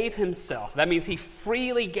gave himself. That means he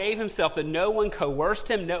freely gave himself, that no one coerced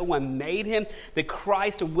him, no one made him, that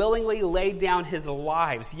Christ willingly laid down his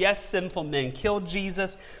lives. Yes, sinful men killed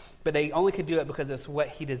Jesus, but they only could do it because it's what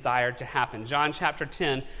he desired to happen. John chapter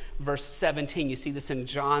 10, verse 17, you see this in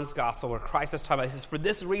John's gospel where Christ is talking about, he says, for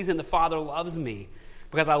this reason the Father loves me,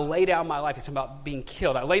 because I lay down my life. He's talking about being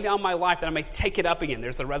killed. I lay down my life that I may take it up again.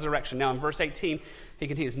 There's the resurrection. Now in verse 18, he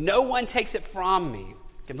continues, no one takes it from me.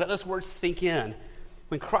 And let those words sink in.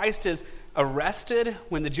 When Christ is arrested,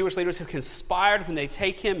 when the Jewish leaders have conspired, when they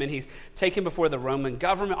take him and he's taken before the Roman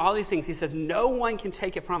government, all these things, he says, no one can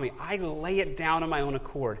take it from me. I lay it down on my own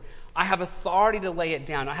accord. I have authority to lay it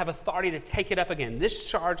down. I have authority to take it up again. This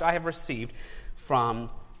charge I have received from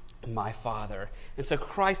my Father. And so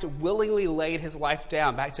Christ willingly laid his life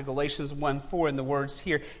down. Back to Galatians 1:4 in the words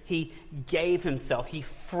here, he gave himself. He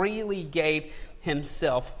freely gave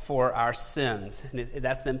himself for our sins. And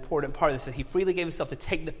that's the important part of this, that he freely gave himself to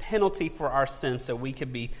take the penalty for our sins so we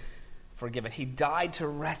could be forgiven. He died to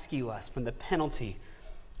rescue us from the penalty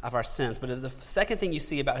of our sins. But the second thing you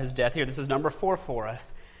see about his death here, this is number 4 for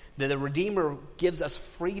us, that the Redeemer gives us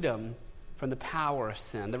freedom from the power of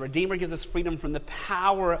sin. The Redeemer gives us freedom from the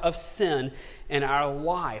power of sin in our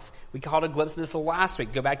life. We caught a glimpse of this last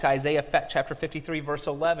week. Go back to Isaiah chapter 53, verse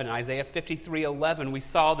 11. In Isaiah 53:11, we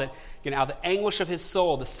saw that out of the anguish of his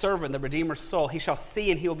soul, the servant, the Redeemer's soul, he shall see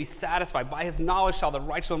and he will be satisfied. By his knowledge shall the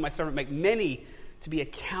righteous one of my servant make many to be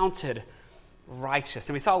accounted righteous.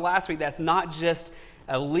 And we saw last week that's not just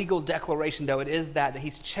a legal declaration, though it is that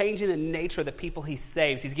he's changing the nature of the people he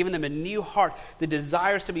saves. He's given them a new heart that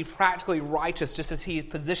desires to be practically righteous, just as he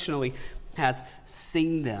positionally has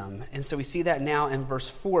seen them. And so we see that now in verse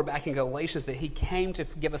 4 back in Galatians, that he came to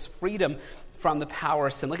give us freedom from the power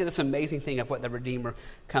of sin. Look at this amazing thing of what the Redeemer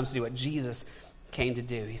comes to do, what Jesus came to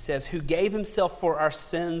do. He says, who gave himself for our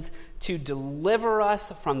sins to deliver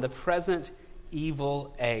us from the present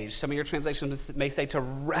evil age. Some of your translations may say to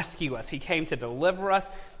rescue us. He came to deliver us.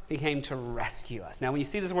 He came to rescue us. Now, when you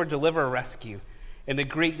see this word deliver or rescue, in the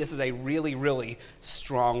Greek, this is a really, really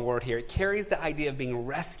strong word here. It carries the idea of being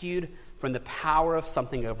rescued from the power of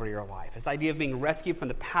something over your life. It's the idea of being rescued from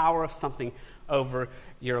the power of something over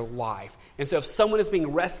your life. And so if someone is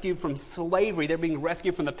being rescued from slavery, they're being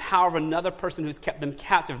rescued from the power of another person who's kept them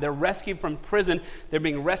captive. They're rescued from prison. They're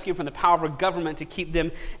being rescued from the power of a government to keep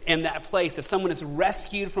them in that place. If someone is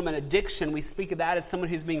rescued from an addiction, we speak of that as someone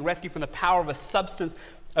who's being rescued from the power of a substance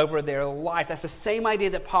over their life. That's the same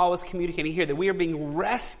idea that Paul was communicating here, that we are being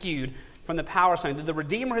rescued from the power of something, that the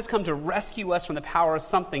Redeemer has come to rescue us from the power of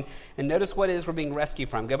something. And notice what it is we're being rescued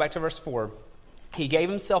from. Go back to verse 4. He gave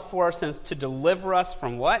himself for our sins to deliver us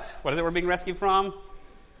from what? What is it we're being rescued from?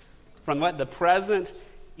 From what? The present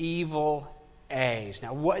evil age.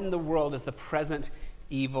 Now, what in the world is the present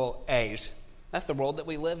evil age? That's the world that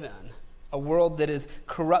we live in. A world that is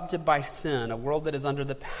corrupted by sin. A world that is under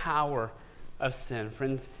the power of sin.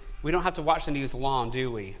 Friends, we don't have to watch the news long,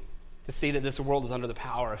 do we, to see that this world is under the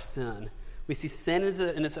power of sin. We see sin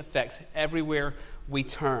and its effects everywhere we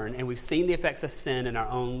turn, and we've seen the effects of sin in our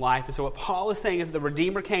own life. And so what Paul is saying is the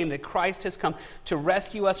Redeemer came, that Christ has come to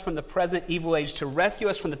rescue us from the present evil age, to rescue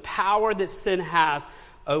us from the power that sin has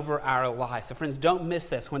over our lives. So friends, don't miss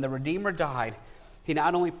this. When the Redeemer died, he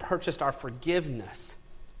not only purchased our forgiveness,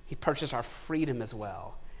 he purchased our freedom as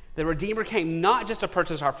well. The Redeemer came not just to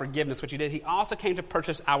purchase our forgiveness, which he did, he also came to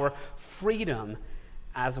purchase our freedom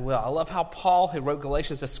as well. I love how Paul, who wrote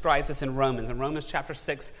Galatians, describes this in Romans. In Romans chapter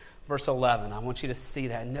 6, verse 11. I want you to see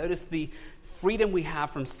that. Notice the freedom we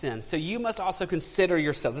have from sin. So you must also consider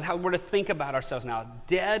yourselves. This is how we're to think about ourselves now.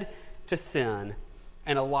 Dead to sin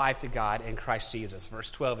and alive to God in Christ Jesus. Verse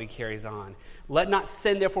 12, he carries on. Let not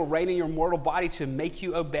sin therefore reign in your mortal body to make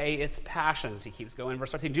you obey its passions. He keeps going.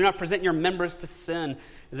 Verse 13, do not present your members to sin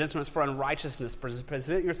as instruments for unrighteousness.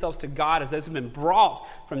 Present yourselves to God as those who have been brought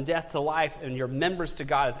from death to life, and your members to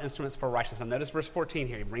God as instruments for righteousness. Now notice verse 14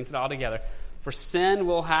 here. He brings it all together. For sin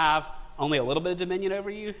will have only a little bit of dominion over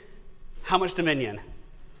you. How much dominion?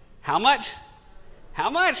 How much? How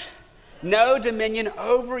much? No dominion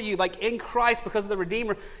over you. Like in Christ, because of the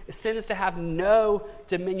Redeemer, sin is to have no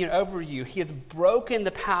dominion over you. He has broken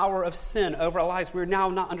the power of sin over our lives. We're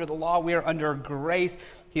now not under the law. We are under grace.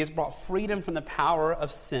 He has brought freedom from the power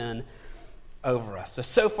of sin over us.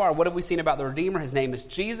 So far, what have we seen about the Redeemer? His name is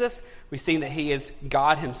Jesus. We've seen that he is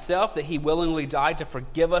God himself, that he willingly died to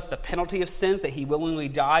forgive us the penalty of sins, that he willingly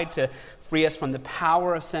died to free us from the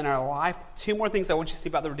power of sin in our life. Two more things I want you to see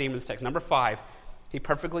about the Redeemer in this text. Number 5, he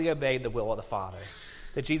perfectly obeyed the will of the Father.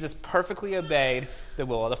 That Jesus perfectly obeyed the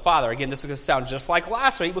will of the Father. Again, this is going to sound just like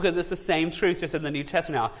last week because it's the same truth just in the New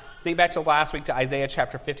Testament. Now, think back to last week to Isaiah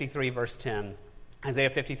chapter 53, verse 10.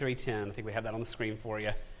 Isaiah 53:10. I think we have that on the screen for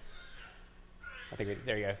you.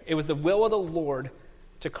 There you go. It was the will of the Lord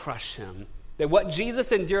to crush him. That what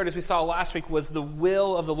Jesus endured, as we saw last week, was the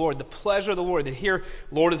will of the Lord, the pleasure of the Lord. That here,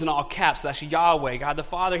 Lord is in all caps. So that's Yahweh, God the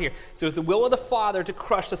Father here. So it was the will of the Father to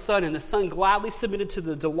crush the Son, and the Son gladly submitted to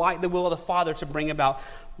the delight, the will of the Father to bring about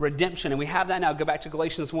redemption. And we have that now. Go back to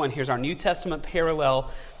Galatians 1. Here's our New Testament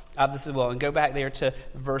parallel of this as well. And go back there to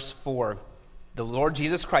verse 4. The Lord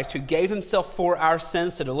Jesus Christ, who gave himself for our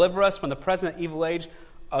sins to deliver us from the present evil age,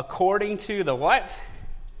 according to the what?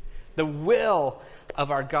 The will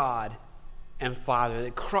of our God and Father.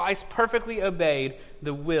 That Christ perfectly obeyed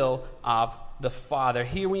the will of the Father.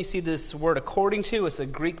 Here when you see this word according to, it's a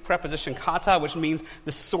Greek preposition kata, which means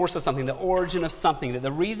the source of something, the origin of something. That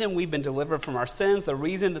the reason we've been delivered from our sins, the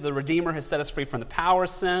reason that the Redeemer has set us free from the power of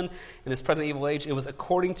sin in this present evil age, it was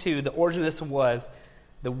according to, the origin of this was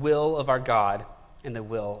the will of our God and the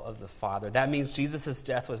will of the Father. That means Jesus'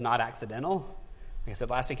 death was not accidental. Like I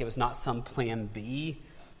said last week, it was not some plan B.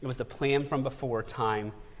 It was the plan from before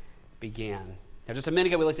time began. Now, just a minute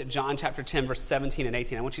ago, we looked at John chapter 10, verse 17 and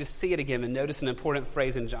 18. I want you to see it again and notice an important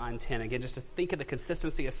phrase in John 10. Again, just to think of the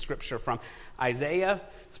consistency of Scripture from Isaiah's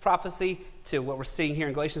prophecy to what we're seeing here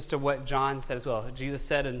in Galatians to what John said as well. Jesus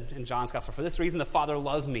said in John's gospel, "For this reason the Father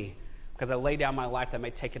loves me, because I lay down my life that I may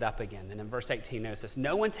take it up again." And in verse 18, notice this: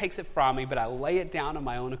 "No one takes it from me, but I lay it down on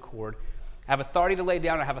my own accord. I have authority to lay it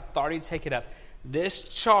down, I have authority to take it up. This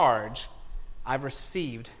charge I've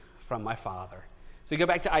received from my Father." So you go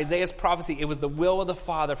back to Isaiah's prophecy, it was the will of the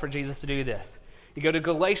Father for Jesus to do this. You go to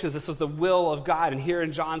Galatians, this was the will of God. And here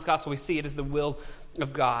in John's gospel, we see it is the will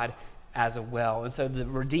of God as well. And so the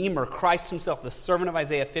Redeemer, Christ himself, the servant of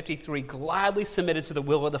Isaiah 53, gladly submitted to the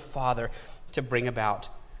will of the Father to bring about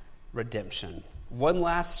redemption. One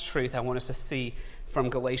last truth I want us to see from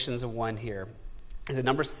Galatians 1 here is that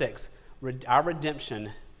number 6, our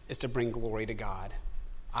redemption is to bring glory to God.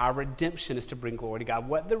 Our redemption is to bring glory to God.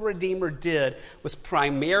 What the Redeemer did was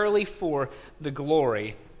primarily for the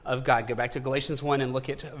glory of God. Go back to Galatians 1 and look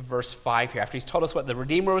at verse 5 here. After he's told us what the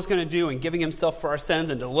Redeemer was going to do and giving himself for our sins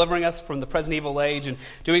and delivering us from the present evil age and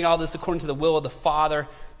doing all this according to the will of the Father,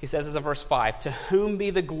 he says as in verse 5, "To whom be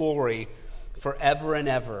the glory forever and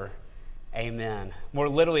ever. Amen." More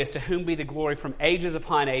literally, as to whom be the glory from ages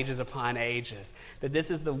upon ages upon ages. That this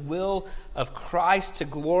is the will of Christ to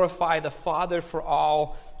glorify the Father for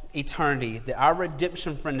all eternity. That our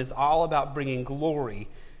redemption, friend, is all about bringing glory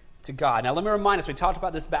to God. Now, let me remind us, we talked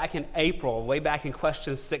about this back in April, way back in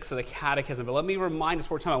question 6 of the Catechism, but let me remind us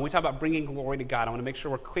what we're talking about. When we talk about bringing glory to God, I want to make sure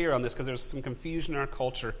we're clear on this because there's some confusion in our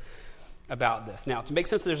culture about this. Now, to make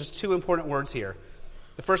sense, there's just 2 important words here.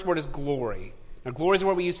 The first word is glory. Now, glory is a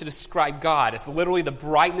word we use to describe God. It's literally the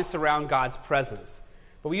brightness around God's presence.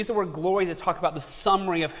 But we use the word glory to talk about the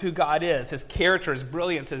summary of who God is, his character, his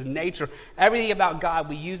brilliance, his nature, everything about God.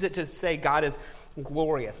 We use it to say God is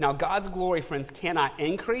glorious. Now, God's glory, friends, cannot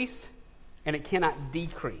increase and it cannot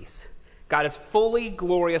decrease. God is fully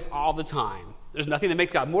glorious all the time. There's nothing that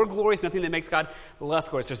makes God more glorious, nothing that makes God less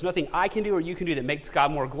glorious. There's nothing I can do or you can do that makes God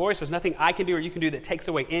more glorious. There's nothing I can do or you can do that takes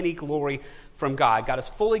away any glory from God. God is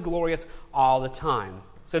fully glorious all the time.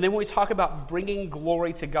 So then when we talk about bringing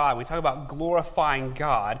glory to God, when we talk about glorifying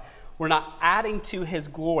God, we're not adding to his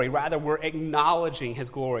glory. Rather, we're acknowledging his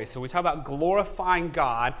glory. So when we talk about glorifying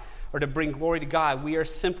God or to bring glory to God, we are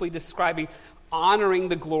simply describing honoring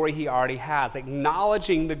the glory he already has,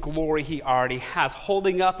 acknowledging the glory he already has,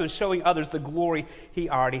 holding up and showing others the glory he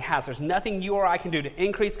already has. There's nothing you or I can do to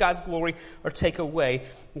increase God's glory or take away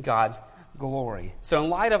God's glory. So in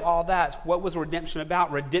light of all that, what was redemption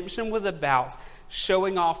about? Redemption was about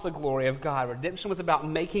showing off the glory of God. Redemption was about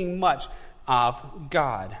making much of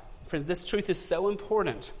God. Friends, this truth is so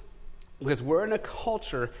important because we're in a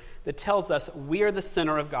culture that tells us we are the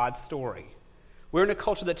center of God's story. We're in a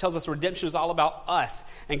culture that tells us redemption is all about us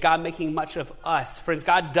and God making much of us. Friends,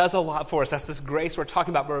 God does a lot for us. That's this grace we're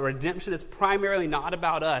talking about. But redemption is primarily not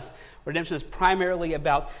about us. Redemption is primarily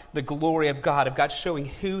about the glory of God showing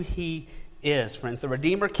who he is, friends. The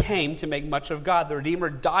Redeemer came to make much of God. The Redeemer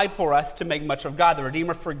died for us to make much of God. The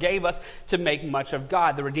Redeemer forgave us to make much of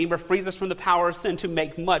God. The Redeemer frees us from the power of sin to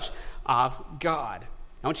make much of God.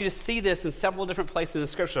 I want you to see this in several different places in the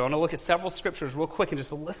Scripture. I want to look at several Scriptures real quick and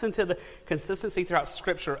just listen to the consistency throughout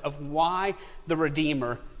Scripture of why the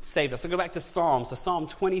Redeemer saved us. So go back to Psalms, to Psalm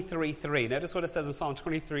 23:3. Notice what it says in Psalm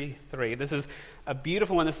 23:3. This is a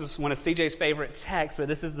beautiful one. This is one of CJ's favorite texts, but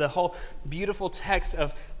this is the whole beautiful text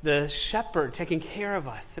of the shepherd taking care of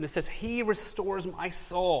us. And it says, "He restores my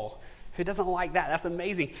soul." Who doesn't like that? That's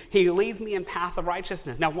amazing. "He leads me in paths of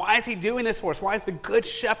righteousness." Now, why is he doing this for us? Why is the good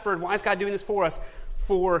shepherd, why is God doing this for us?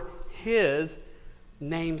 For his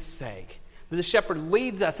name's sake. The shepherd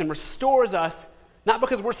leads us and restores us, not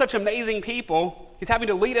because we're such amazing people. He's having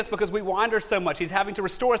to lead us because we wander so much. He's having to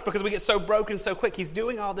restore us because we get so broken so quick. He's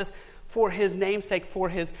doing all this for his name's sake, for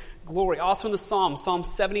his glory. Also in the Psalm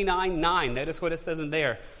 79:9, notice what it says in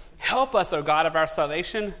there. "Help us, O God of our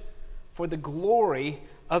salvation, for the glory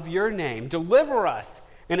of your name. Deliver us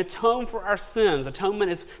and atone for our sins." Atonement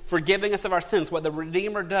is forgiving us of our sins. What the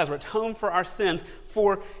Redeemer does, we atone for our sins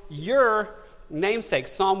for your namesake.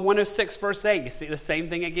 Psalm 106, verse 8. You see the same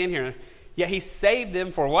thing again here. "Yet he saved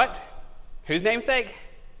them for what? Whose namesake?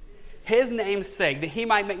 his name's sake, that he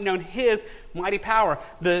might make known his mighty power.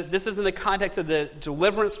 This is in the context of the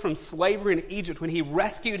deliverance from slavery in Egypt, when he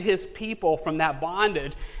rescued his people from that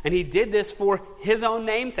bondage. And he did this for his own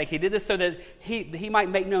name's sake. He did this so that he might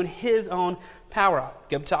make known his own power.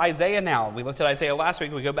 Go to Isaiah now. We looked at Isaiah last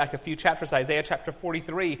week. We go back a few chapters. Isaiah chapter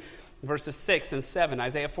 43, verses 6 and 7.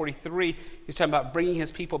 Isaiah 43, he's talking about bringing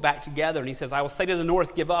his people back together. And he says, I will say to the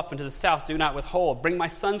north, give up, and to the south, do not withhold. Bring my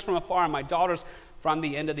sons from afar and my daughters from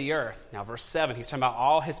the end of the earth. Now, verse 7, he's talking about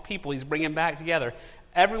all his people. He's bringing back together.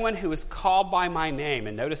 Everyone who is called by my name,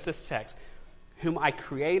 and notice this text, whom I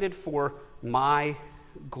created for my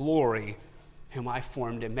glory, whom I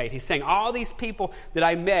formed and made. He's saying all these people that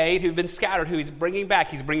I made who've been scattered, who he's bringing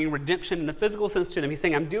back, he's bringing redemption in a physical sense to them. He's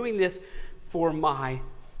saying, I'm doing this for my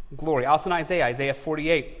glory. Also in Isaiah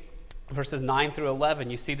 48, verses 9 through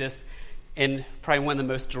 11, you see this in probably one of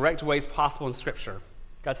the most direct ways possible in Scripture.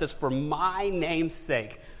 God says, for my name's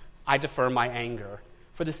sake, I defer my anger.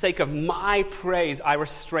 For the sake of my praise, I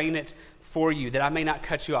restrain it for you, that I may not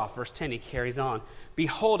cut you off. Verse 10, he carries on.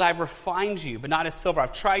 Behold, I've refined you, but not as silver.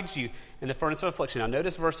 I've tried you in the furnace of affliction. Now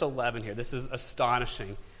notice verse 11 here. This is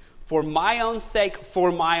astonishing. For my own sake,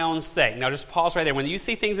 for my own sake. Now just pause right there. When you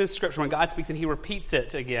see things in Scripture, when God speaks and he repeats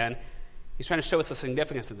it again, he's trying to show us the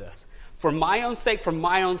significance of this. For my own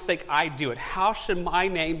sake, I do it. How should my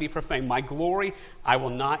name be profaned? My glory I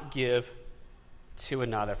will not give to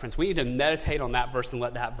another. Friends, we need to meditate on that verse and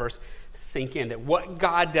let that verse sink in. That what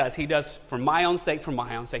God does, he does for my own sake, for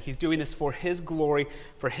my own sake. He's doing this for his glory,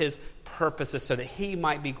 for his purposes, so that he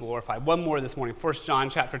might be glorified. One more this morning, 1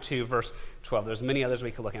 John chapter 2, verse 12. There's many others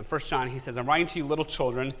we could look at. 1 John, he says, I'm writing to you little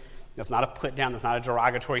children. That's not a put down. That's not a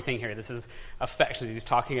derogatory thing here. This is affections. He's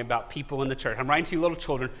talking about people in the church. I'm writing to you little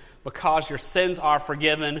children because your sins are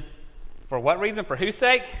forgiven. For what reason? For whose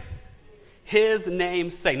sake? His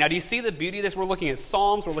name's sake. Now, do you see the beauty of this? We're looking at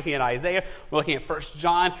Psalms, we're looking at Isaiah, we're looking at 1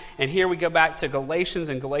 John, and here we go back to Galatians.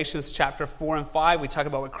 In Galatians chapter 4 and 5, we talk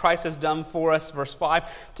about what Christ has done for us. Verse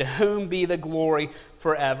 5, to whom be the glory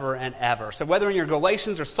forever and ever. So whether in your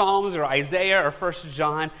Galatians or Psalms or Isaiah or 1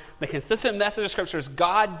 John, the consistent message of Scripture is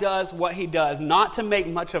God does what he does, not to make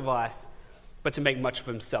much of us, but to make much of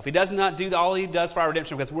himself. He does not do all he does for our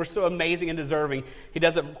redemption because we're so amazing and deserving. He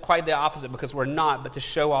does it quite the opposite because we're not, but to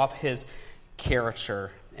show off his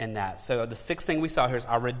character in that. So the sixth thing we saw here is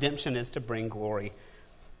our redemption is to bring glory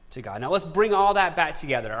to God. Now let's bring all that back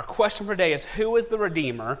together. Our question for today is, who is the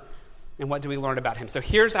Redeemer and what do we learn about him? So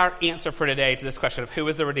here's our answer for today to this question of who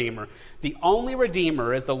is the Redeemer. The only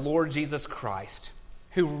Redeemer is the Lord Jesus Christ,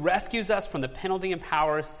 who rescues us from the penalty and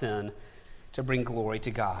power of sin to bring glory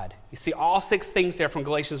to God. You see all six things there from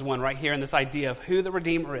Galatians 1 right here in this idea of who the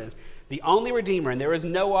Redeemer is. The only Redeemer, and there is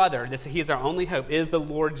no other, he is our only hope, is the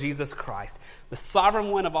Lord Jesus Christ. The sovereign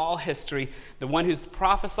one of all history, the one who's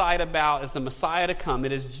prophesied about as the Messiah to come.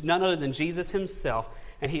 It is none other than Jesus himself,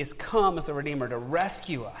 and he has come as the Redeemer to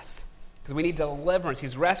rescue us. Because we need deliverance.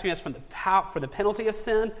 He's rescuing us from for the penalty of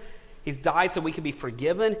sin. He's died so we can be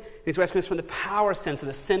forgiven. He's rescuing us from the power of sin so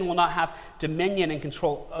that sin will not have dominion and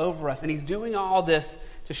control over us. And he's doing all this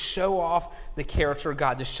to show off the character of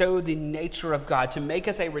God, to show the nature of God, to make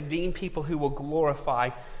us a redeemed people who will glorify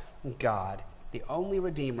God. The only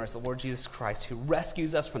Redeemer is the Lord Jesus Christ, who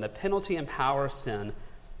rescues us from the penalty and power of sin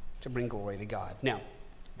to bring glory to God. Now,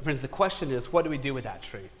 friends, the question is, what do we do with that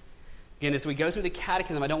truth? Again, as we go through the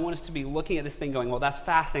catechism, I don't want us to be looking at this thing going, well, that's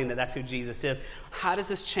fascinating that that's who Jesus is. How does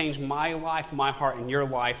this change my life, my heart, and your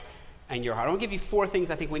life, and your heart? I want to give you four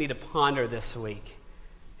things I think we need to ponder this week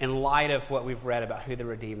in light of what we've read about who the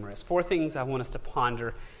Redeemer is. Four things I want us to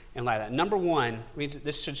ponder in light of that. Number one,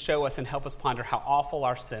 this should show us and help us ponder how awful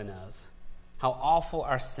our sin is. How awful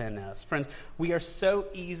our sin is. Friends, we are so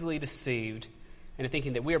easily deceived into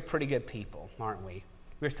thinking that we are pretty good people, aren't we?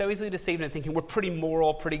 We're so easily deceived into thinking we're pretty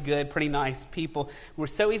moral, pretty good, pretty nice people. We're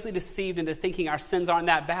so easily deceived into thinking our sins aren't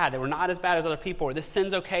that bad, that we're not as bad as other people, or this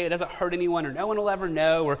sin's okay, it doesn't hurt anyone, or no one will ever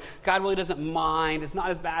know, or God really doesn't mind, it's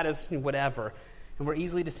not as bad as whatever. And we're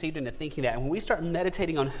easily deceived into thinking that. And when we start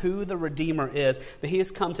meditating on who the Redeemer is, that he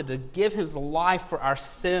has come to give his life for our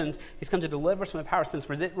sins, he's come to deliver us from the power of sins,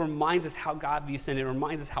 for it reminds us how God views sin, it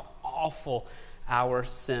reminds us how awful our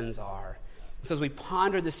sins are. So as we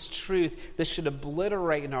ponder this truth, this should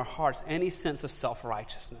obliterate in our hearts any sense of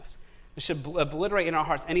self-righteousness. It should obliterate in our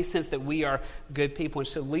hearts any sense that we are good people, and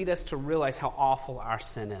should lead us to realize how awful our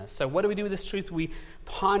sin is. So what do we do with this truth? We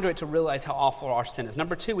ponder it to realize how awful our sin is.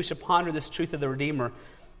 Number two, we should ponder this truth of the Redeemer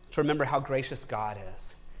to remember how gracious God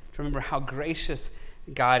is. To remember how gracious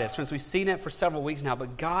God is. Friends, we've seen it for several weeks now,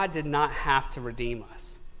 but God did not have to redeem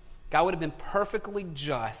us. God would have been perfectly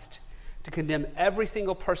just to condemn every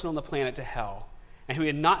single person on the planet to hell And he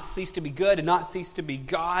would not cease to be good and not cease to be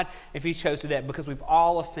God if he chose to do that, because we've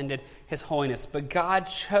all offended his holiness. But God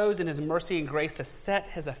chose in his mercy and grace to set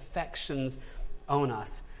his affections on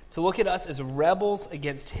us, to look at us as rebels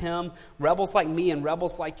against him, rebels like me and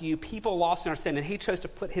rebels like you, people lost in our sin. And he chose to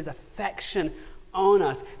put his affection on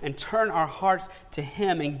us and turn our hearts to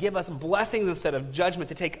him and give us blessings instead of judgment,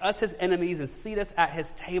 to take us as enemies and seat us at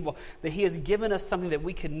his table, that he has given us something that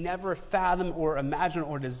we could never fathom or imagine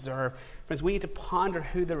or deserve. Friends, we need to ponder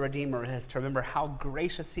who the Redeemer is, to remember how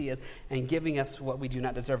gracious he is in giving us what we do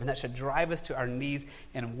not deserve. And that should drive us to our knees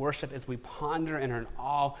in worship as we ponder and are in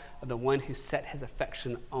awe of the one who set his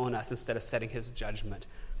affection on us instead of setting his judgment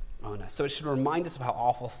on us. So it should remind us of how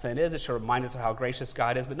awful sin is. It should remind us of how gracious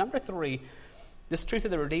God is. But number 3, this truth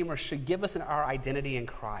of the Redeemer should give us our identity in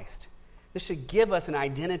Christ. This should give us an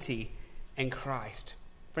identity in Christ.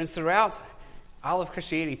 Friends, throughout all of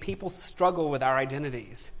Christianity, people struggle with our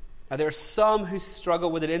identities. Now, there are some who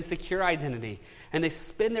struggle with an insecure identity, and they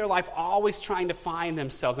spend their life always trying to find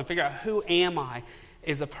themselves and figure out, who am I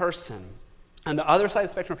as a person? On the other side of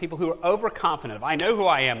the spectrum are people who are overconfident of, I know who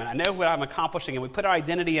I am and I know what I'm accomplishing, and we put our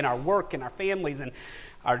identity in our work and our families and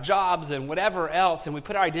our jobs and whatever else, and we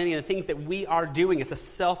put our identity in the things that we are doing. It's a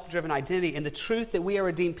self-driven identity, and the truth that we are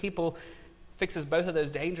redeemed people fixes both of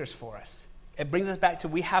those dangers for us. It brings us back to,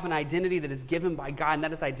 we have an identity that is given by God, and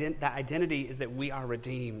that identity is that we are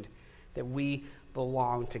redeemed, that we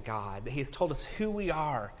belong to God, that he has told us who we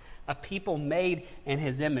are, a people made in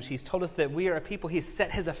his image. He's told us that we are a people he's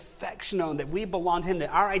set his affection on, that we belong to him,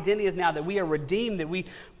 that our identity is now that we are redeemed, that we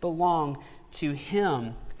belong to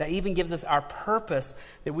him. That even gives us our purpose,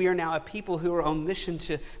 that we are now a people who are on mission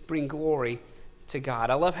to bring glory to God.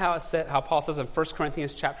 I love how Paul says in 1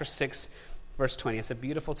 Corinthians chapter 6, verse 20. It's a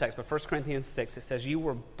beautiful text, but 1 Corinthians 6, it says, you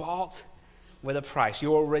were bought with a price.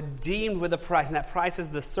 You were redeemed with a price, and that price is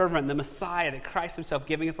the servant, the Messiah, that Christ himself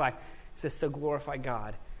giving his life. It says, so glorify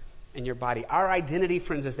God in your body. Our identity,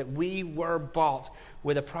 friends, is that we were bought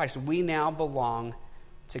with a price. We now belong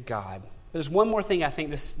to God. There's one more thing I think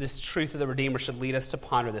this truth of the Redeemer should lead us to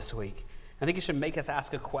ponder this week. I think it should make us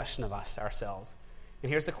ask a question of ourselves. And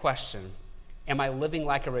here's the question. Am I living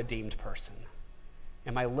like a redeemed person?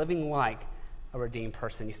 Am I living like a redeemed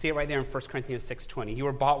person? You see it right there in 1 Corinthians 6:20. You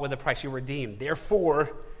were bought with a price. You were redeemed. Therefore,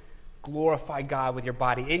 glorify God with your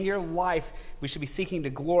body. In your life, we should be seeking to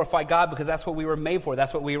glorify God, because that's what we were made for.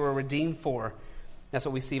 That's what we were redeemed for. That's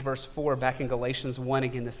what we see verse 4 back in Galatians 1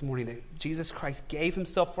 again this morning, that Jesus Christ gave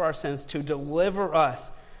himself for our sins to deliver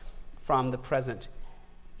us from the present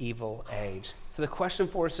evil age. So the question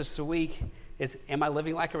for us this week is, am I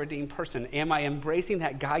living like a redeemed person? Am I embracing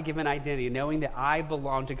that God-given identity, knowing that I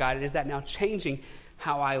belong to God? And is that now changing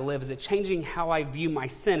how I live? Is it changing how I view my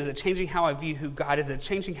sin? Is it changing how I view who God is? Is it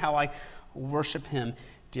changing how I worship him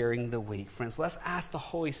during the week? Friends, let's ask the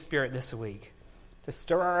Holy Spirit this week to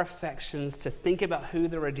stir our affections, to think about who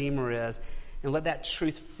the Redeemer is, and let that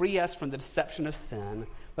truth free us from the deception of sin.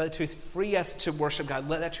 Let that truth free us to worship God.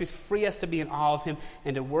 Let that truth free us to be in awe of him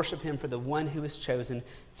and to worship him for the one who is chosen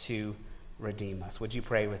to redeem us. Would you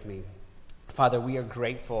pray with me? Father, we are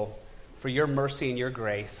grateful for your mercy and your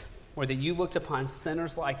grace, or that you looked upon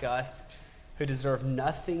sinners like us who deserve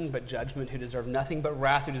nothing but judgment, who deserve nothing but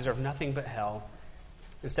wrath, who deserve nothing but hell.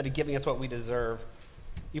 Instead of giving us what we deserve,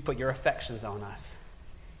 you put your affections on us.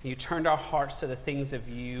 And you turned our hearts to the things of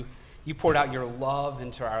you. You poured out your love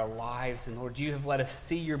into our lives. And Lord, you have let us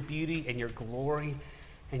see your beauty and your glory.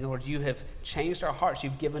 And Lord, you have changed our hearts.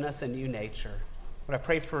 You've given us a new nature. Lord, I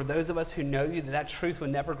pray for those of us who know you, that truth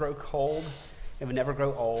would never grow cold. It would never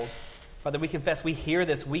grow old. Father, we confess we hear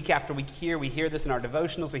this week after week here. We hear this in our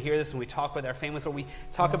devotionals. We hear this when we talk with our families. Lord, we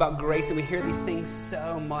talk about grace, and we hear these things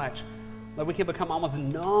so much. Lord, we can become almost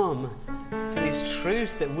numb to these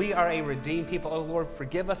truths that we are a redeemed people. Oh, Lord,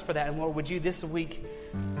 forgive us for that. And Lord, would you this week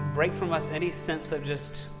break from us any sense of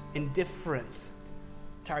just indifference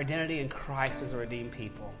to our identity in Christ as a redeemed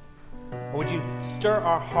people? Or would you stir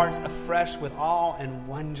our hearts afresh with awe and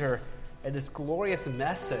wonder at this glorious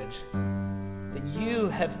message that you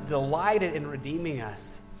have delighted in redeeming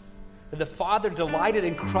us, that the Father delighted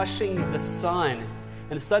in crushing the Son,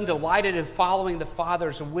 and the Son delighted in following the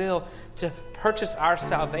Father's will to purchase our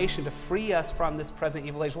salvation, to free us from this present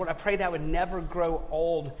evil age. Lord, I pray that would never grow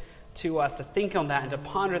old to us, to think on that and to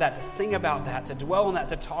ponder that, to sing about that, to dwell on that,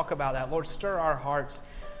 to talk about that. Lord, stir our hearts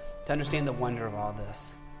to understand the wonder of all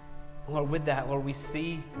this. Lord, with that, Lord, we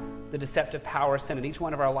see the deceptive power of sin in each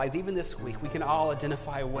one of our lives. Even this week, we can all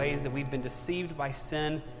identify ways that we've been deceived by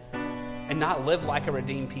sin and not live like a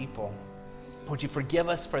redeemed people. Would you forgive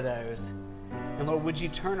us for those? And Lord, would you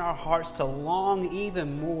turn our hearts to long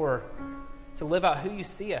even more to live out who you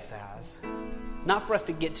see us as? not for us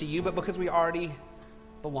to get to you, but because we already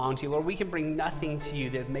belong to you. Lord, we can bring nothing to you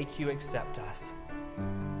that would make you accept us.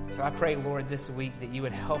 So I pray, Lord, this week that you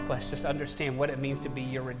would help us just understand what it means to be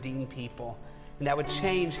your redeemed people. And that would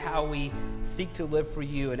change how we seek to live for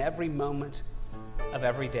you in every moment of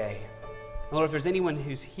every day. And Lord, if there's anyone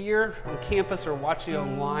who's here on campus or watching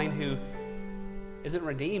online who isn't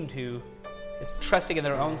redeemed, who is trusting in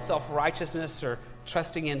their own self-righteousness or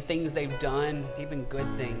trusting in things they've done, even good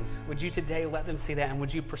things, would you today let them see that, and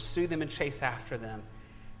would you pursue them and chase after them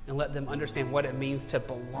and let them understand what it means to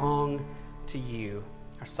belong to you,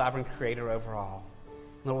 our sovereign creator over all.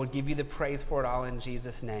 Lord, we'll give you the praise for it all in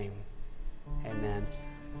Jesus' name. Amen.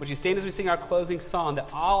 Would you stand as we sing our closing song, that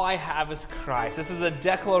all I have is Christ? This is a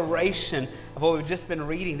declaration of what we've just been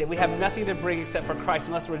reading, that we have nothing to bring except for Christ,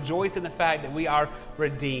 and let's rejoice in the fact that we are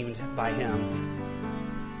redeemed by him.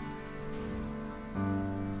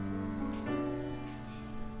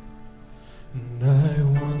 And I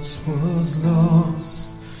once was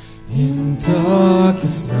lost in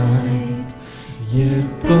darkest night, yet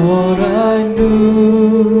thought I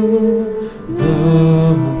knew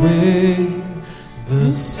the way. The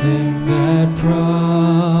sin that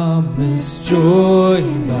promised joy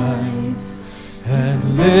and life had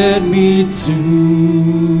led me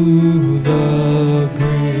to the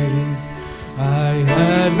grave. I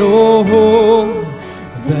had no hope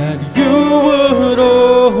that you would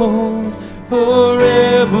hold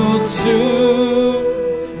forever to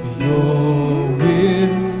your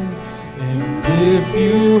will. And if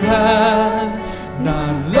you had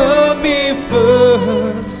not loved me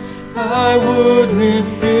first, I would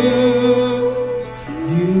refuse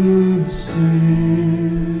you still.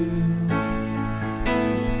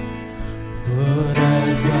 But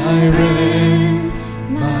as I ran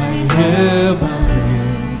my hell-bound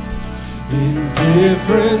race,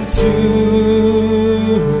 indifferent to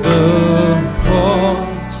the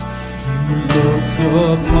cross, you looked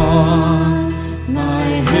upon my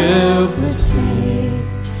helpless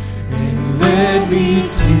state and led me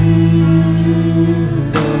to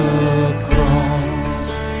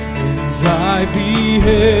I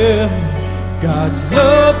beheld God's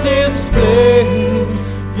love displayed.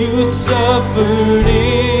 You suffered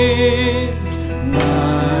in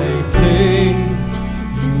my place.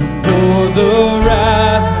 You bore the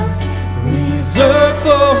wrath reserved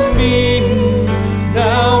for me.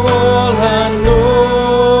 Now all I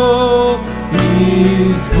know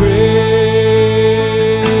is grace.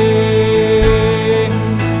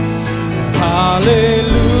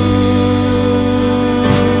 Hallelujah.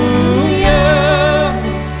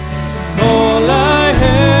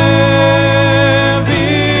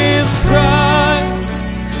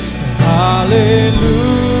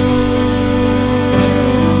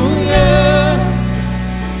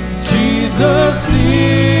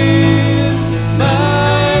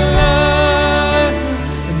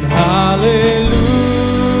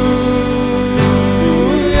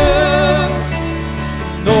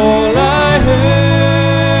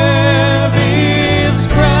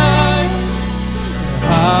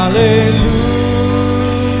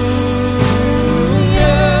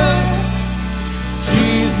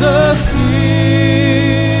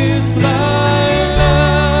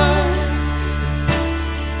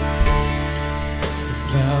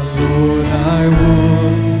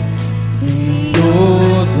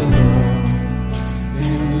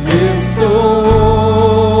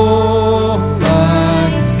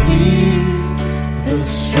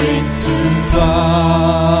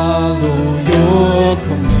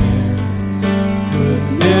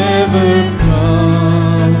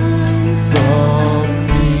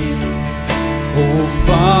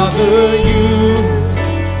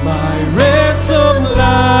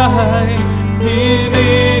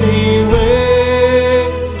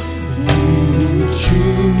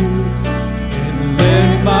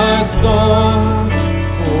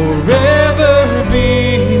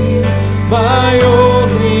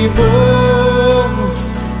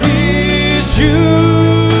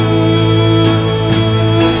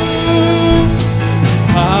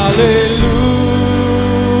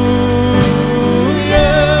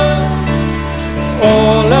 Hallelujah.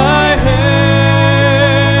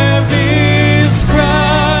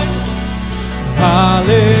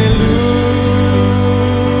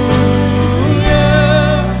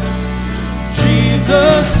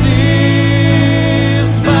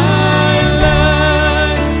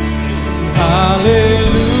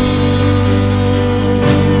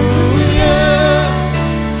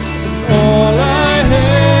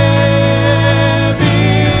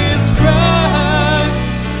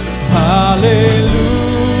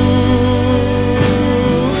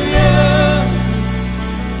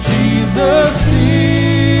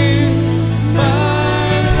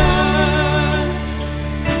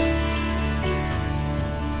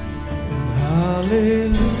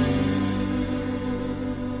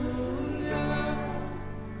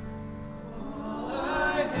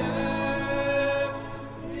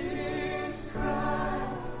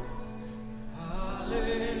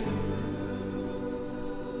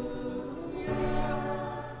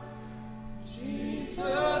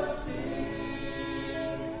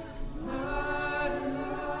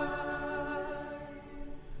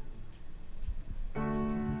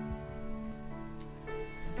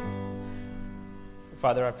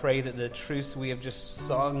 Father, I pray that the truths we have just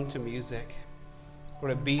sung to music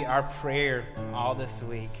would be our prayer all this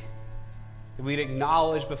week. That we'd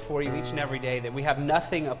acknowledge before you each and every day that we have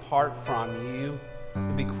nothing apart from you.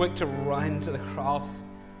 We'd be quick to run to the cross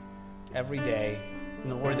every day.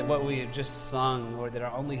 And Lord, that what we have just sung, Lord, that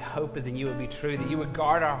our only hope is in you would be true. That you would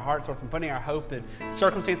guard our hearts, Lord, from putting our hope in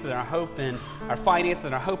circumstances and our hope in our finances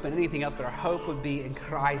and our hope in anything else, but our hope would be in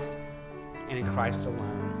Christ and in Christ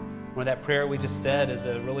alone. Lord, that prayer we just said is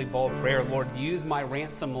a really bold prayer. Lord, use my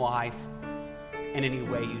ransom life in any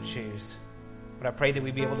way you choose. But I pray that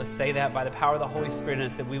we'd be able to say that by the power of the Holy Spirit in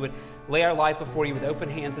us, that we would lay our lives before you with open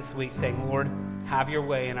hands this week, saying, Lord, have your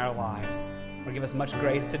way in our lives. Lord, give us much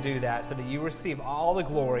grace to do that so that you receive all the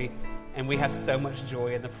glory and we have so much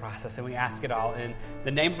joy in the process. And we ask it all in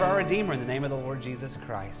the name of our Redeemer, in the name of the Lord Jesus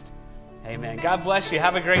Christ. Amen. God bless you.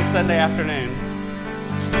 Have a great Sunday afternoon.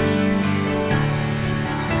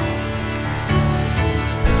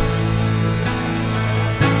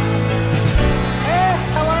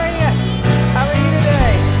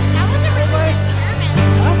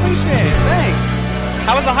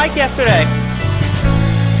 How was the hike yesterday?